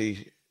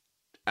obviously,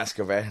 ask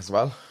your vet as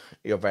well.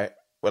 Your vet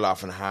will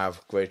often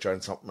have great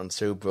giant supplements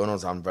too.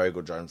 Bruno's on very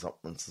good giant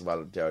supplements as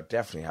well. They're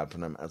definitely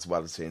helping him, as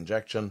well as the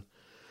injection.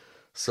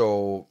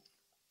 So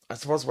I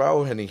suppose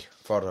without any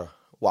further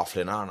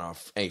waffling on or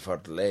any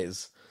further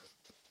delays,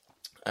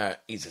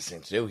 easiest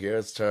thing to do here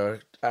is to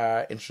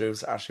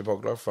introduce Ashley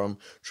Bugler from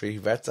Treaty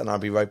Vets, and I'll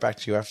be right back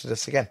to you after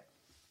this again.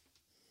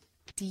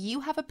 Do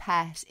you have a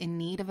pet in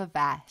need of a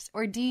vet,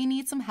 or do you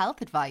need some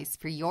health advice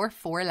for your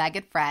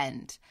four-legged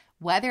friend?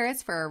 Whether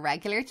it's for a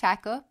regular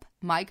checkup,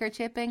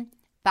 microchipping,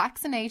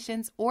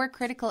 vaccinations, or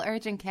critical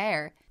urgent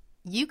care,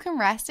 you can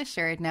rest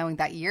assured knowing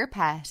that your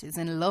pet is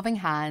in loving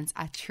hands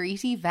at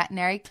Treaty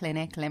Veterinary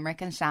Clinic,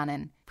 Limerick and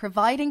Shannon.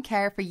 Providing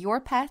care for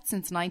your pet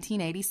since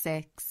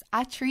 1986,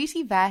 at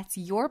Treaty Vets,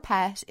 your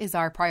pet is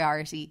our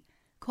priority.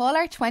 Call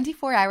our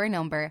 24-hour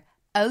number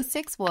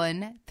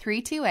 061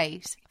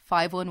 328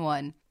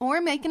 511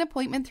 or make an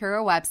appointment through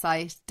our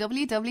website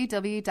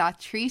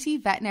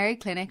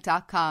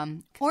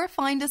www.treatyveterinaryclinic.com or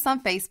find us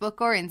on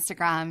Facebook or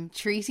Instagram,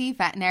 Treaty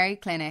Veterinary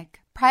Clinic,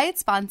 proud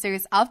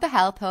sponsors of the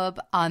Health Hub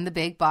on the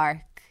Big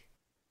Bark.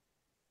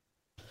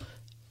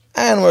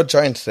 And we're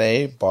joined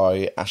today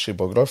by Ashley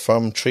Bugler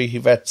from Treaty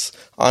Vets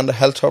on the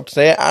Health Hub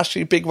today.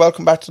 Ashley, big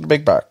welcome back to the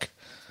Big Bark.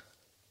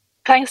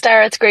 Thanks,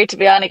 Dara. It's great to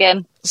be on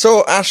again.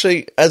 So,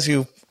 Ashley, as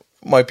you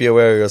might be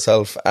aware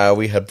yourself,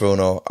 we had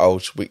Bruno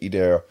out with you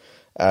there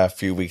a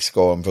few weeks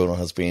ago, and Bruno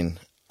has been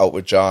out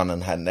with John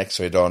and had an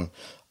X-ray done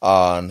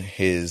on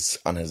his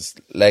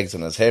legs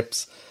and his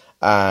hips,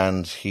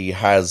 and he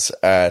has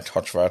a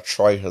touch of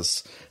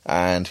arthritis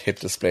and hip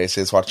dysplasia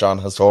is what John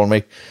has told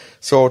me.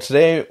 So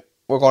today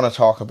we're going to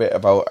talk a bit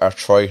about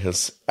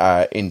arthritis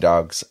in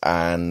dogs,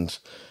 and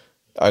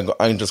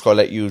I'm just going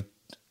to let you,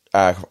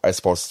 I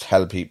suppose,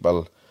 tell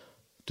people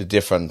the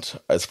different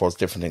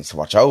things to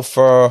watch out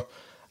for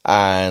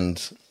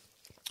and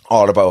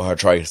all about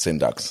arthritis in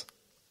dogs.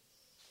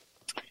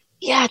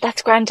 Yeah,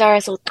 that's grand,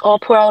 Dara. So,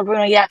 poor old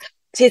Bruno. Yeah,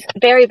 it's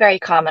very, very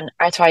common,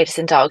 arthritis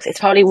in dogs. It's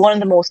probably one of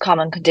the most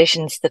common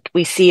conditions that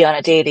we see on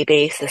a daily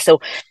basis.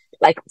 So,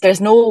 there's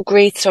no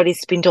great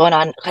studies been done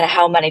on kind of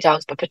how many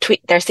dogs, but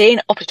they're saying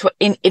up to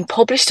in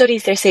published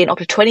studies, they're saying up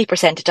to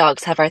 20% of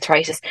dogs have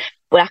arthritis.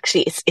 But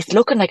actually, it's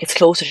looking like it's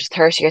closer to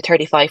 30 or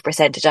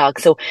 35% of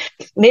dogs. So,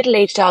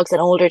 middle-aged dogs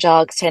and older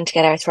dogs tend to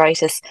get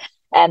arthritis.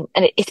 And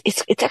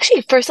it's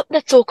actually, for something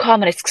that's so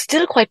common, it's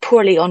still quite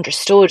poorly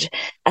understood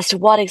as to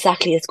what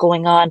exactly is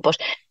going on. But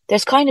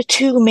there's kind of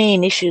two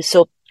main issues.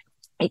 So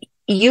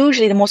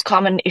usually the most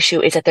common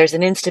issue is that there's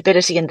an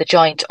instability in the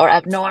joint or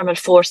abnormal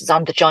forces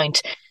on the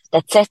joint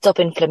that sets up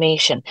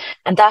inflammation.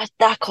 And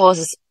that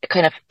causes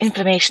kind of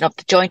inflammation of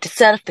the joint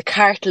itself, the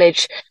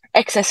cartilage,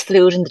 excess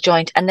fluid in the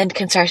joint, and then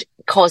can start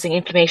causing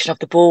inflammation of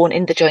the bone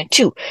in the joint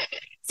too.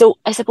 So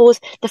I suppose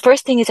the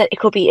first thing is that it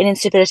could be an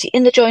instability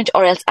in the joint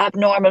or else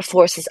abnormal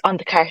forces on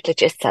the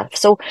cartilage itself.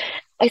 So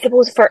I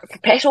suppose for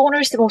pet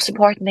owners, the most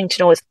important thing to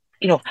know is,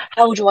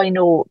 how do I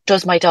know,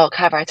 does my dog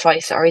have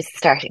arthritis or is it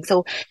starting?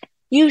 So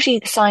usually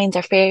the signs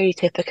are fairly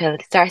typical.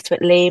 It starts with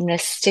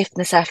lameness,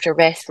 stiffness after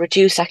rest,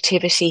 reduced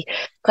activity,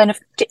 kind of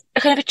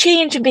a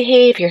change in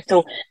behaviour.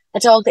 So a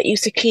dog that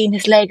used to clean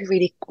his leg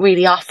really,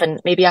 really often,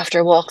 maybe after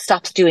a walk,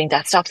 stops doing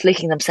that, stops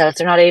licking themselves.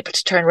 They're not able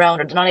to turn around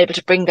or they're not able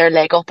to bring their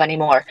leg up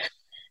anymore.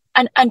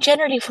 And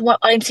generally, from what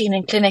I'm seeing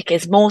in clinic,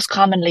 is most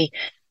commonly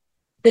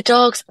the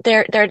dogs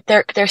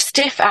they're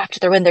stiff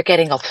when they're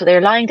getting up. So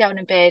they're lying down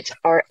in bed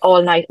or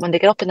all night. When they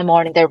get up in the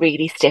morning, they're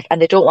really stiff and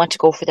they don't want to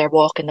go for their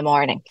walk in the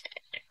morning.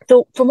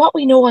 So from what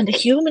we know on the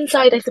human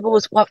side, I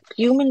suppose what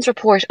humans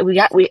report,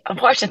 we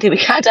unfortunately we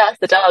can't ask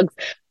the dogs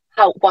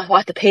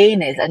what the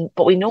pain is,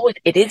 but we know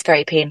it is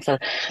very painful.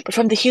 But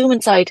from the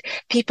human side,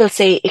 people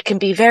say it can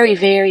be very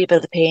variable,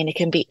 the pain. It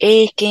can be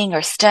aching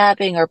or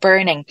stabbing or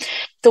burning.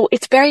 So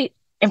it's very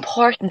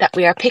important that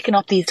we are picking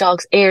up these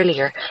dogs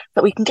earlier,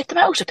 that we can get them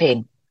out of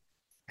pain.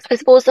 So I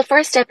suppose the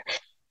first step,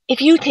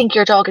 if you think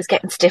your dog is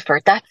getting stiffer,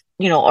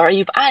 or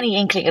you've any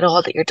inkling at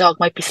all that your dog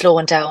might be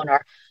slowing down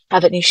or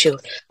have an issue,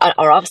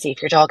 or obviously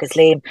if your dog is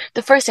lame,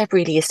 the first step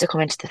really is to come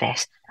into the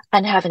vet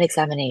and have an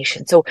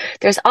examination. So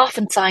there's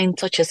often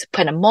signs such as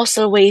kind of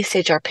muscle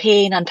wastage or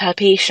pain on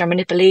palpation or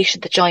manipulation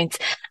of the joints,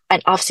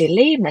 and obviously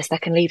lameness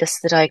that can lead us to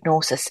the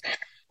diagnosis.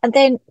 And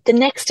then the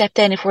next step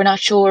then, if we're not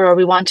sure or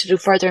we want to do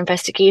further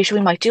investigation,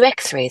 we might do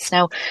x-rays.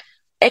 Now,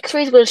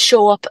 x-rays will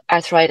show up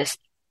arthritis,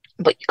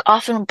 but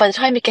often by the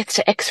time it gets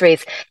to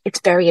x-rays, it's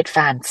very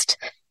advanced.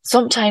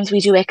 Sometimes we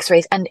do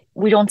x-rays and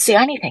we don't see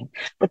anything,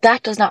 but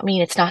that does not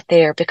mean it's not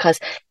there, because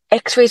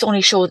x-rays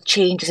only show the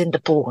changes in the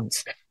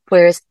bones.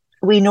 Whereas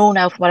we know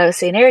now from what I was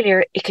saying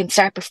earlier, it can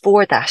start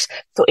before that.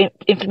 So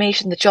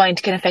inflammation in the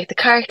joint can affect the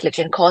cartilage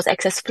and cause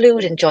excess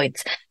fluid in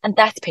joints, and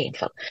that's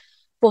painful.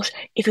 But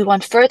if we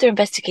want further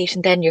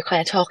investigation, then you're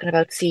kind of talking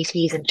about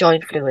CTs and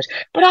joint fluid.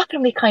 But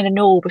often we kind of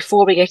know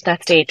before we get to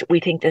that stage, we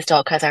think this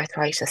dog has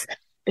arthritis,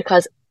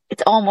 because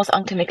it's almost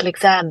on clinical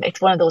exam.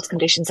 It's one of those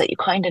conditions that you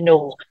kind of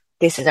know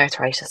this is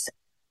arthritis.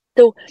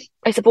 So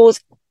I suppose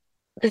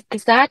the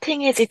sad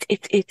thing is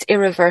it's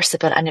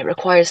irreversible and it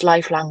requires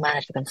lifelong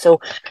management.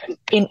 So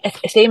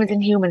same as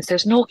in humans,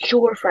 there's no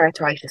cure for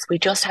arthritis. We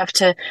just have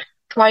to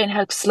try and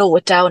help slow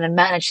it down and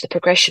manage the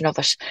progression of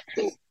it.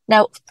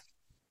 Now,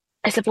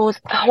 I suppose,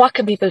 what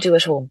can people do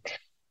at home?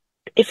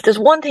 If there's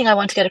one thing I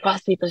want to get across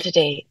to people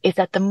today, is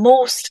that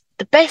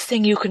the best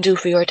thing you can do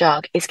for your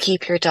dog is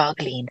keep your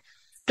dog lean.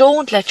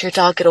 don't let your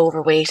dog get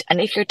overweight. And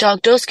if your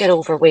dog does get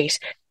overweight,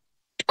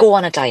 go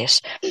on a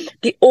diet.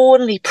 The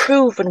only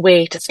proven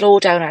way to slow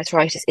down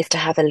arthritis is to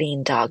have a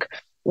lean dog.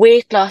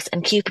 Weight loss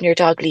and keeping your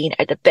dog lean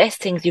are the best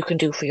things you can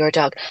do for your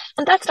dog.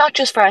 And that's not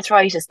just for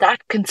arthritis.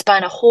 That can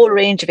span a whole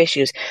range of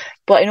issues.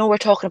 But I know we're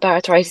talking about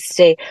arthritis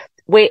today.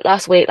 Weight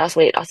loss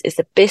is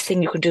the best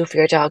thing you can do for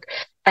your dog.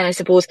 And I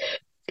suppose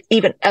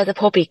even as a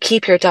puppy,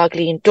 keep your dog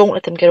lean. Don't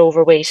let them get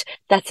overweight.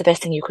 That's the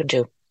best thing you can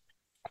do.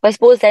 But I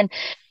suppose then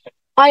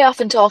I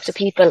often talk to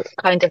people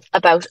kind of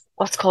about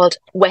what's called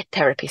wet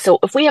therapy. So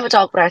if we have a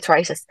dog with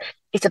arthritis,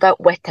 it's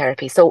about wet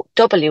therapy. So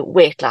W,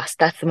 weight loss.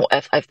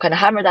 I've kind of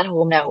hammered that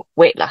home now,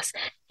 weight loss.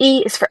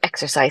 E is for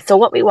exercise. So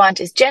what we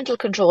want is gentle,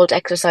 controlled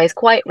exercise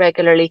quite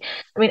regularly.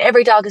 I mean,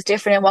 every dog is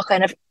different in what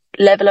kind of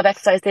level of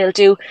exercise they'll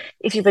do.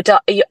 If you've a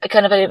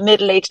kind of a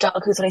middle-aged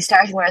dog who's only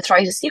starting with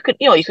arthritis, you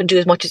can do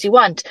as much as you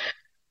want.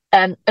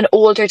 An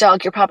older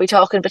dog, you're probably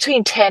talking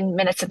between 10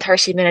 minutes and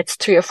 30 minutes,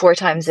 3 or 4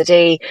 times a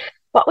day.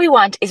 What we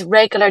want is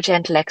regular,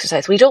 gentle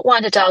exercise. We don't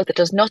want a dog that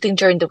does nothing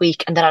during the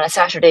week and then on a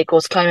Saturday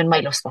goes climbing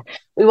Mount Luspa.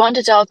 We want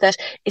a dog that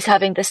is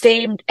having the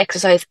same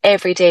exercise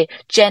every day,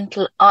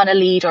 gentle, on a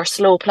lead or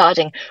slow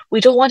plodding.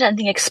 We don't want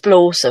anything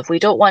explosive. We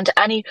don't want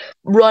any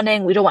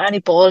running. We don't want any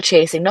ball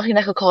chasing, nothing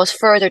that could cause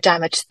further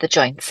damage to the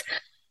joints.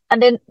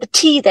 And then the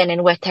T then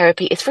in wet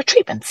therapy is for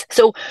treatments.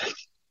 So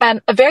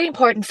a very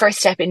important first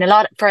step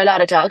for a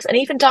lot of dogs, and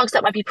even dogs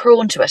that might be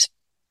prone to it,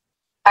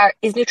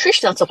 is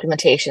nutritional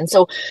supplementation.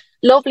 So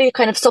lovely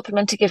kind of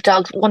supplement to give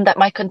dogs, one that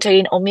might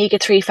contain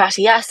omega-3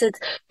 fatty acids,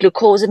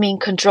 glucosamine,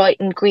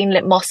 chondroitin, green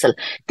lip mussel.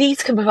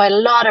 These can provide a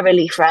lot of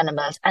relief for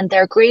animals, and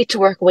they're great to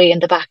work away in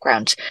the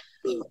background.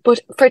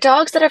 But for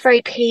dogs that are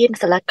very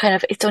painful, that kind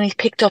of it's only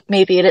picked up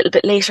maybe a little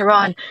bit later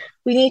on,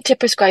 we need to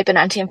prescribe an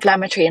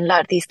anti-inflammatory in a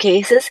lot of these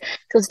cases.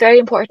 So it's very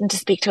important to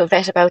speak to a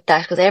vet about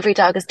that, because every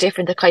dog is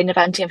different, the kind of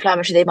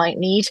anti-inflammatory they might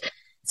need.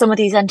 Some of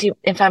these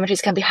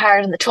anti-inflammatories can be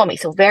hard on the tummy,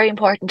 so very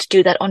important to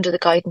do that under the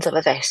guidance of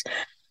a vet.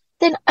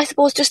 Then I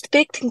suppose just the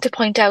big thing to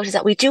point out is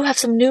that we do have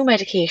some new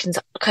medications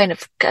kind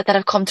of that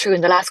have come through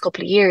in the last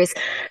couple of years.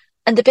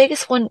 And the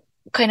biggest one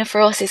kind of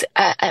for us is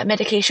a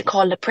medication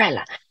called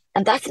Librela.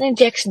 And that's an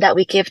injection that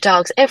we give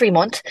dogs every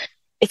month.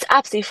 It's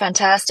absolutely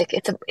fantastic.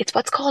 It's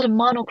what's called a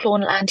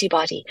monoclonal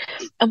antibody.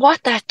 And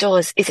what that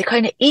does is it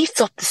kind of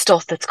eats up the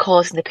stuff that's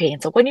causing the pain.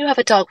 So when you have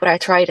a dog with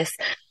arthritis,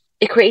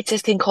 it creates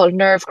this thing called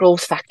nerve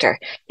growth factor.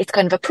 It's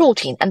kind of a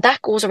protein, and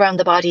that goes around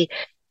the body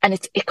and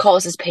it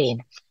causes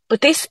pain. But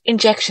this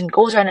injection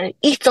goes around and it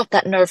eats up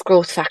that nerve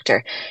growth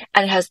factor,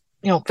 and it has,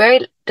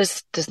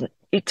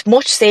 it's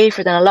much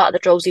safer than a lot of the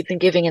drugs we've been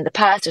giving in the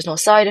past. There's no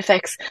side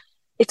effects.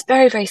 It's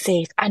very, very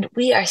safe, and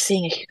we are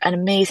seeing an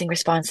amazing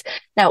response.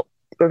 Now,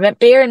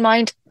 bear in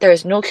mind, there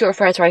is no cure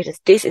for arthritis.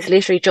 This is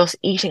literally just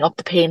eating up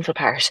the painful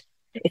part.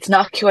 It's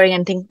not curing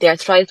anything. The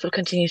arthritis will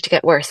continue to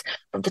get worse,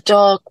 but the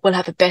dog will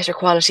have a better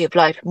quality of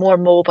life, more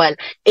mobile,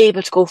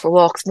 able to go for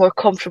walks, more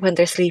comfortable when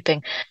they're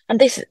sleeping. And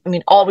this,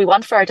 all we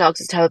want for our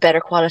dogs is to have a better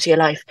quality of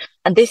life.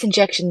 And this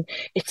injection,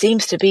 it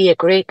seems to be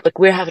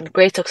we're having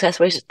great success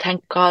with it,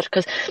 thank God,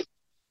 because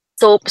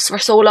for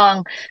so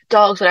long,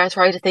 dogs with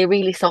arthritis, they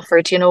really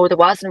suffered. There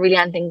wasn't really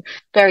anything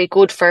very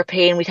good for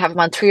pain. We'd have them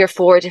on 3 or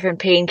 4 different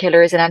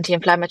painkillers and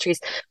anti-inflammatories,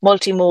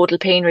 multimodal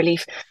pain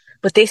relief.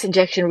 But this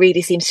injection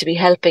really seems to be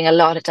helping a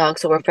lot of dogs,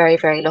 so we're very,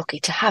 very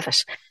lucky to have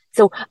it.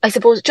 So I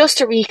suppose just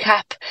to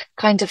recap,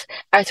 kind of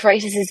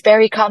arthritis is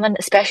very common,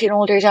 especially in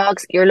older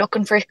dogs. You're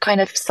looking for kind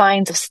of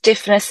signs of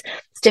stiffness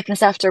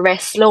after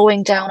rest,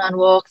 slowing down on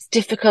walks,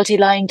 difficulty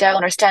lying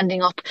down or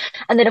standing up.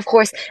 And then, of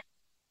course,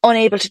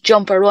 unable to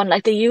jump or run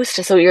like they used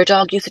to. So your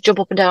dog used to jump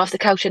up and down off the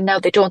couch and now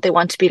they don't, they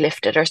want to be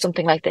lifted or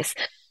something like this.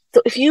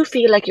 So if you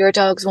feel like your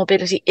dog's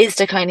mobility is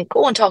declining,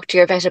 go and talk to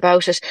your vet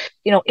about it.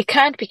 It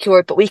can't be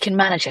cured, but we can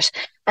manage it.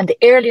 And the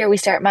earlier we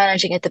start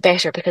managing it, the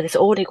better, because it's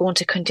only going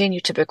to continue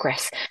to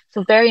progress.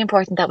 So very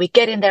important that we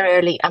get in there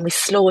early and we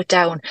slow it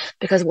down,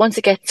 because once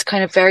it gets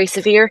kind of very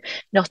severe,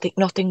 nothing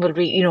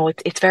will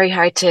it's very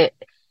hard to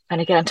kind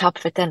of get on top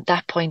of it then at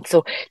that point.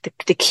 So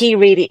the key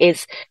really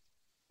is,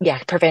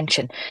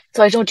 prevention.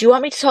 So do you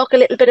want me to talk a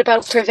little bit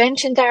about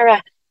prevention,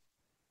 Dara?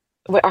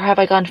 Or have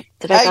I gone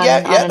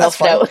on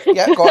enough now?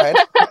 Yeah, go ahead.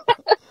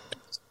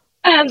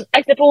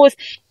 I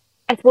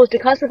suppose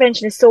because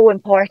prevention is so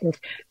important,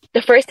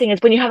 the first thing is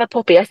when you have a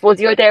puppy, I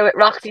suppose you're there with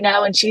Roxy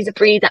now and she's a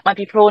breed that might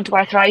be prone to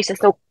arthritis.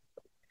 So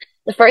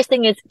the first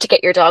thing is to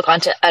get your dog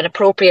onto an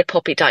appropriate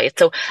puppy diet.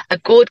 So a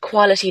good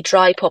quality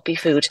dry puppy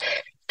food.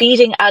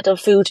 Feeding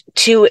adult food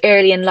too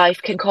early in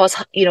life can cause,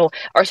 or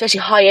especially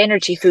high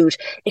energy food,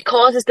 it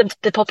causes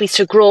the puppies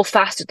to grow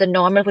faster than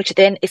normal, which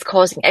then is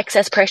causing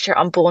excess pressure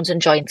on bones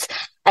and joints.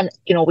 And,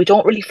 we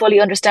don't really fully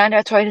understand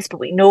arthritis,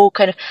 but we know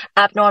kind of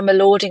abnormal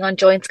loading on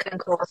joints can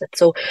cause it.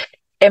 So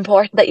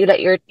important that you let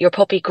your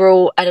puppy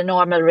grow at a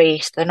normal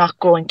rate. They're not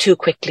growing too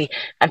quickly.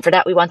 And for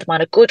that, we want them on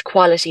a good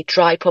quality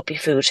dry puppy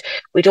food.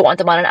 We don't want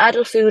them on an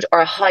adult food or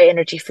a high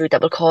energy food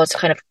that will cause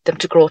kind of them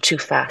to grow too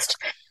fast.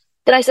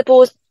 Then I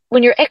suppose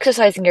when you're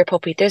exercising your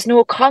puppy, there's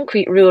no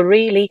concrete rule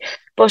really,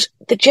 but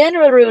the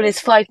general rule is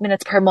 5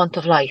 minutes per month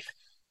of life.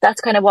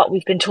 That's kind of what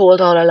we've been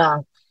told all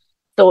along.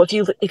 So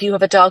if you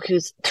have a dog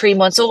who's 3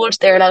 months old,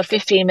 they're allowed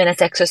 15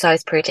 minutes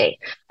exercise per day.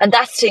 And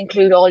that's to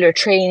include all your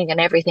training and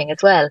everything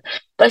as well.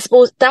 But I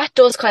suppose that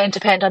does kind of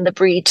depend on the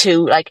breed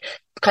too, like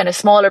kind of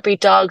smaller breed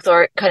dogs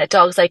or kind of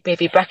dogs like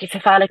maybe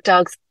brachycephalic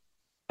dogs,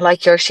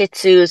 like your Shih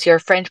Tzus, your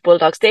French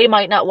Bulldogs. They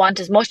might not want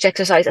as much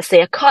exercise as,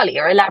 say, a Collie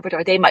or a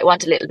Labrador. They might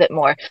want a little bit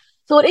more.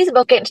 So it is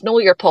about getting to know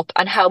your pup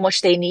and how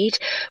much they need.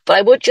 But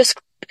I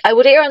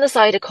would err on the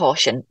side of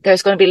caution.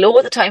 There's going to be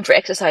loads of time for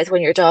exercise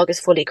when your dog is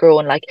fully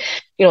grown. Like,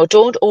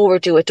 don't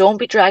overdo it. Don't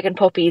be dragging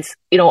puppies,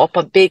 up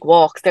on big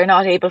walks. They're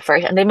not able for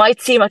it. And they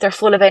might seem like they're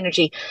full of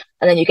energy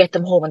and then you get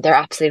them home and they're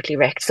absolutely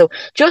wrecked. So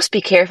just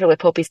be careful with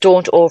puppies.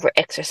 Don't over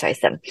exercise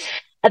them.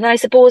 And then I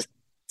suppose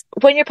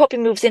when your puppy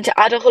moves into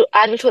adulthood,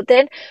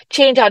 then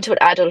change onto an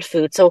adult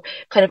food. So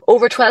kind of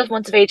over 12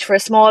 months of age for a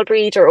small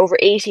breed or over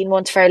 18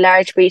 months for a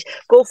large breed,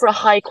 go for a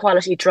high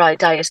quality dry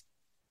diet.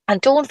 And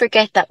don't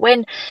forget that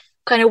when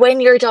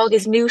your dog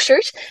is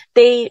neutered,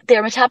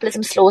 their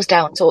metabolism slows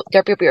down. So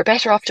you're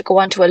better off to go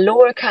on to a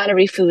lower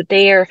calorie food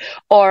there,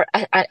 or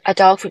a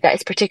dog food that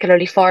is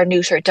particularly for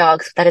neutered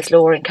dogs that is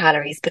lower in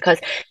calories, because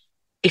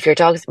if your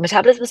dog's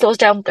metabolism slows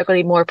down, they're going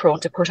to be more prone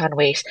to put on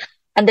weight.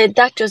 And then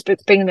that just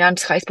brings me on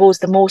to, I suppose,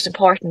 the most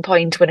important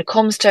point when it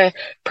comes to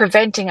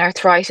preventing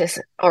arthritis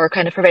or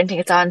kind of preventing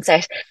its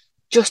onset.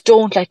 Just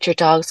don't let your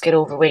dogs get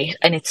overweight.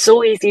 And it's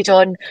so easily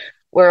done.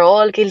 We're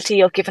all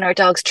guilty of giving our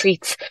dogs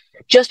treats.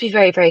 Just be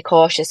very, very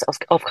cautious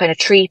of kind of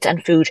treats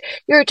and food.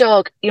 Your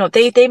dog,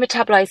 they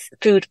metabolize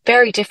food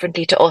very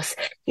differently to us.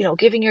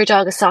 Giving your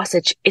dog a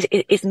sausage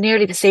is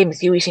nearly the same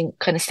as you eating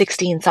kind of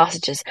 16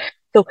 sausages.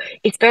 So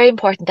it's very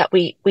important that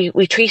we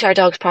treat our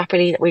dogs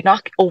properly, that we're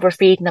not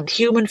overfeeding them.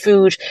 Human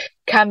food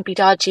can be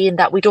dodgy in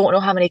that we don't know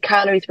how many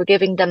calories we're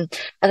giving them.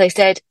 As I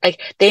said, like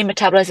they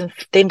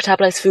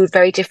metabolize food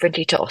very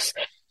differently to us.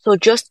 So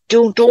just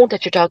don't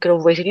let your dog get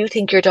overweight. If you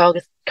think your dog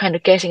is kind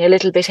of getting a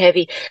little bit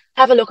heavy,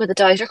 have a look at the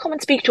diet or come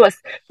and speak to us.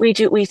 We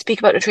speak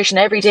about nutrition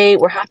every day.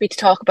 We're happy to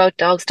talk about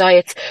dogs'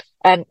 diets.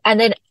 And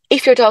then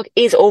if your dog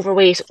is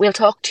overweight, we'll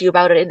talk to you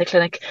about it in the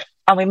clinic.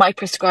 And we might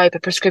prescribe a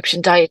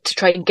prescription diet to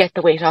try and get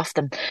the weight off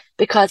them,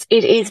 because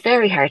it is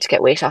very hard to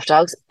get weight off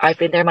dogs. I've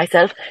been there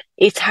myself.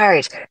 It's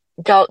hard.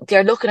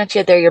 They're looking at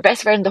you. They're your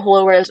best friend in the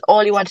whole world.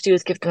 All you want to do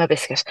is give them a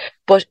biscuit.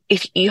 But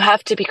if you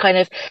have to be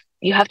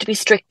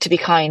strict to be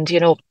kind. You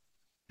don't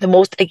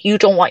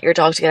want your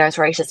dog to get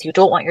arthritis. You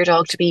don't want your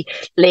dog to be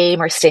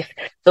lame or stiff.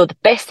 So the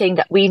best thing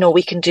that we know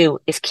we can do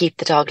is keep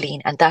the dog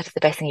lean. And that's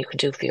the best thing you can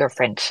do for your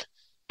friend.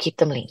 Keep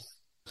them lean.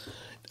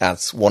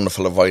 That's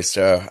wonderful advice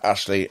there,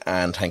 Ashley,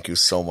 and thank you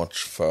so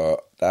much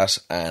for that.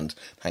 And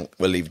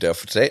we'll leave it there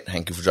for today.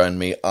 Thank you for joining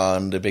me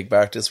on the Big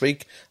Bark this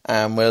week,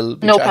 and we'll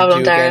be chatting to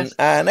you again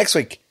next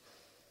week.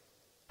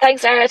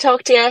 Thanks, Sarah.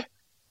 Talk to you.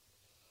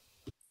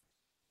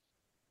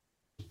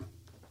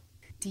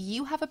 Do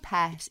you have a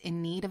pet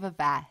in need of a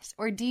vet,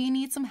 or do you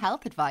need some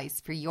health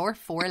advice for your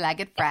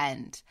four-legged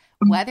friend?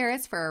 Whether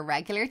it's for a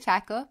regular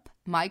checkup,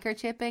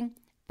 microchipping,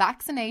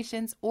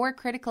 vaccinations, or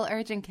critical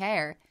urgent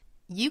care,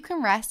 you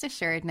can rest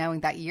assured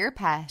knowing that your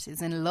pet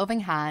is in loving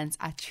hands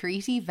at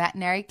Treaty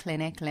Veterinary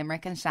Clinic,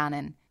 Limerick and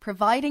Shannon.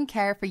 Providing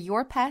care for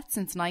your pet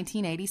since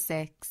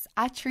 1986,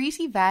 at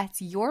Treaty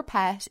Vets, your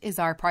pet is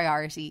our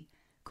priority.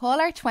 Call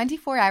our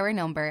 24-hour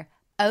number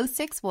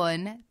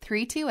 061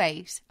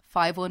 328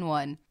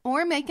 511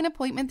 or make an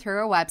appointment through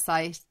our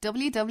website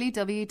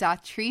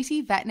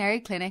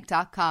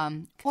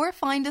www.treatyveterinaryclinic.com or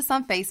find us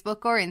on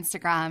Facebook or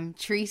Instagram,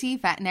 Treaty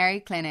Veterinary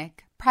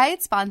Clinic.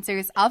 Proud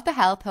sponsors of the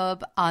Health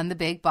Hub on the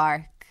Big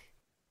Bark.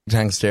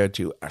 Thanks there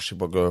to Ashley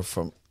Bugger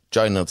from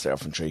joining us there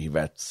from Treaty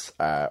Vets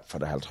for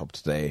the Health Hub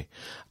today.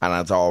 And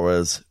as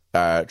always,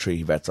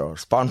 Treaty Vets are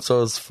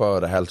sponsors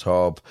for the Health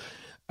Hub.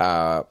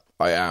 I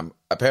am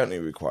apparently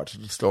required to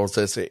disclose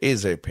this. It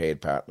is a paid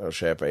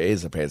partnership. It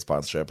is a paid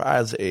sponsorship,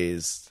 as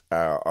is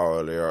our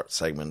earlier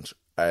segment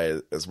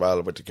as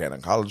well with the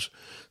Canaan College.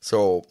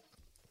 So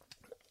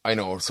I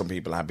know some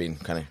people have been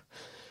kind of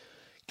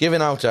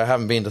giving out,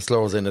 haven't been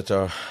disclosing that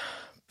they're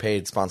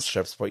paid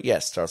sponsorships, but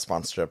yes, they're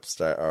sponsorships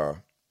that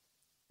are,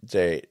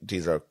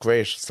 these are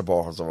great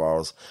supporters of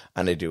ours,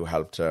 and they do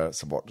help to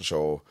support the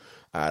show.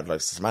 The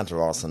likes of Samantha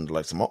Ross and the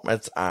likes of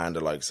Muppets and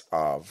the likes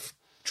of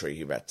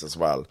Treaty Vets as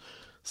well.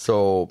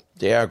 So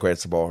they are great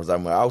supporters,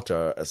 and without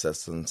their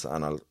assistance,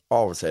 and I'll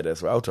always say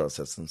this, without their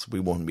assistance, we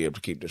wouldn't be able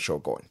to keep the show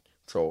going.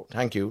 So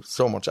thank you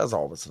so much as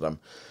always to them.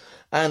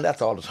 And that's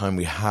all the time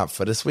we have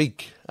for this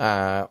week.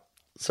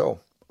 So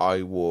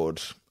I would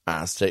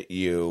ask that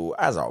you,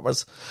 as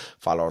always,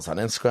 follow us on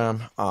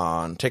Instagram,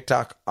 on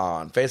TikTok,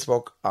 on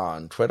Facebook,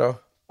 on Twitter,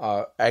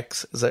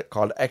 X. Is it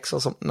called X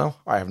or something now?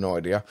 I have no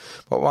idea.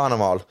 But we're on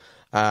them all.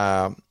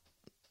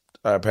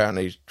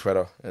 Apparently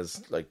Twitter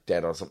is like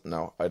dead or something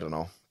now. I don't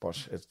know.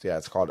 But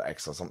it's called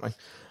X or something.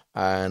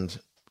 And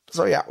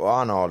so yeah, we're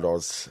on all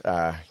those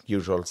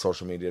usual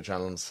social media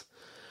channels.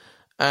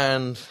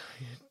 And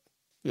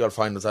you'll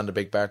find us on the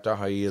Big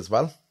Bark.ie as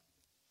well.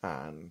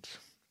 And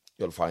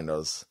you'll find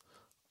us,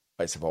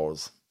 I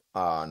suppose,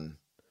 on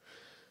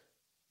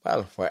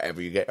well,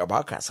 wherever you get your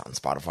podcasts, on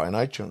Spotify and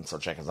iTunes, so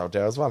check us out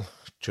there as well.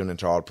 Tune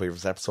into all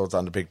previous episodes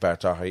on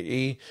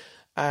thebigbear.ie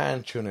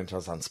and tune into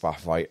us on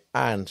Spotify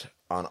and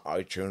on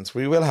iTunes.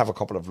 We will have a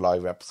couple of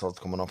live episodes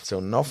coming up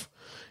soon enough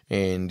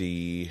in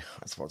the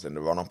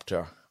run up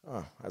to,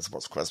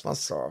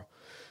 Christmas, or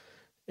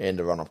in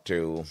the run up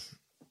to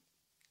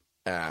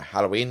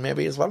Halloween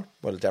maybe as well.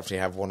 We'll definitely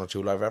have 1 or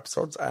 2 live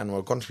episodes, and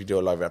we're going to be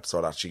doing a live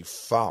episode actually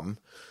from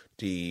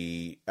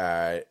the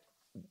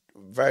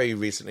very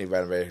recently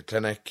renovated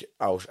clinic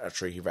out at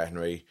Treaty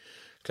Veterinary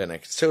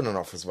Clinic. Soon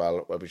enough as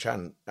well, we'll be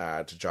chatting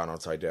to John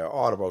outside there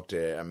all about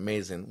the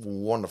amazing,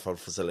 wonderful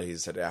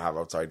facilities that they have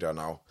outside there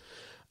now,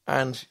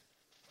 and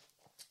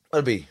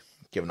we'll be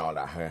giving all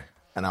that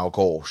an our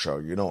go,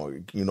 sure, you know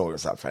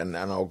yourself, and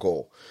our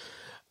go.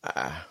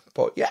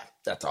 But yeah,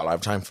 that's all I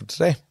have time for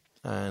today,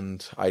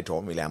 and I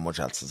don't really have much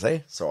else to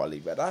say, so I'll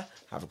leave it at that.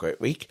 Have a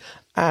great week,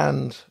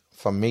 and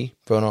from me,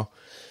 Bruno,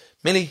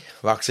 Millie,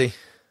 Roxy,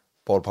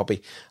 Bold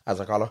Puppy, as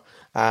I call her,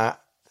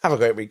 have a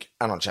great week,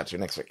 and I'll chat to you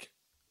next week.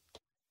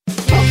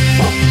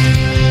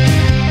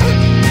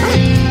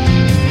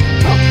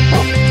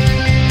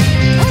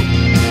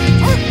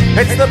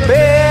 It's the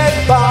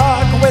Big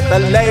Bark with the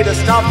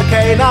latest of the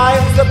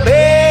canines. The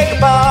Big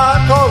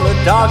Bark, all the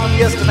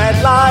doggiest of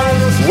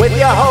headlines. With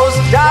your hosts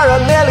Dara,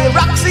 Millie,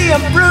 Roxy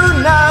and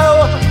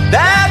Bruno.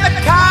 They're the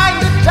kind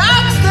of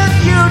dogs that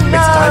you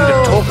know. It's time to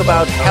talk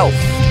about health,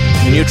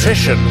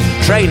 nutrition,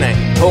 training,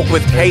 talk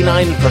with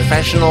canine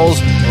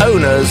professionals,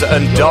 owners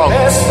and dogs.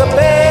 It's the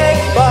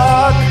Big Bark.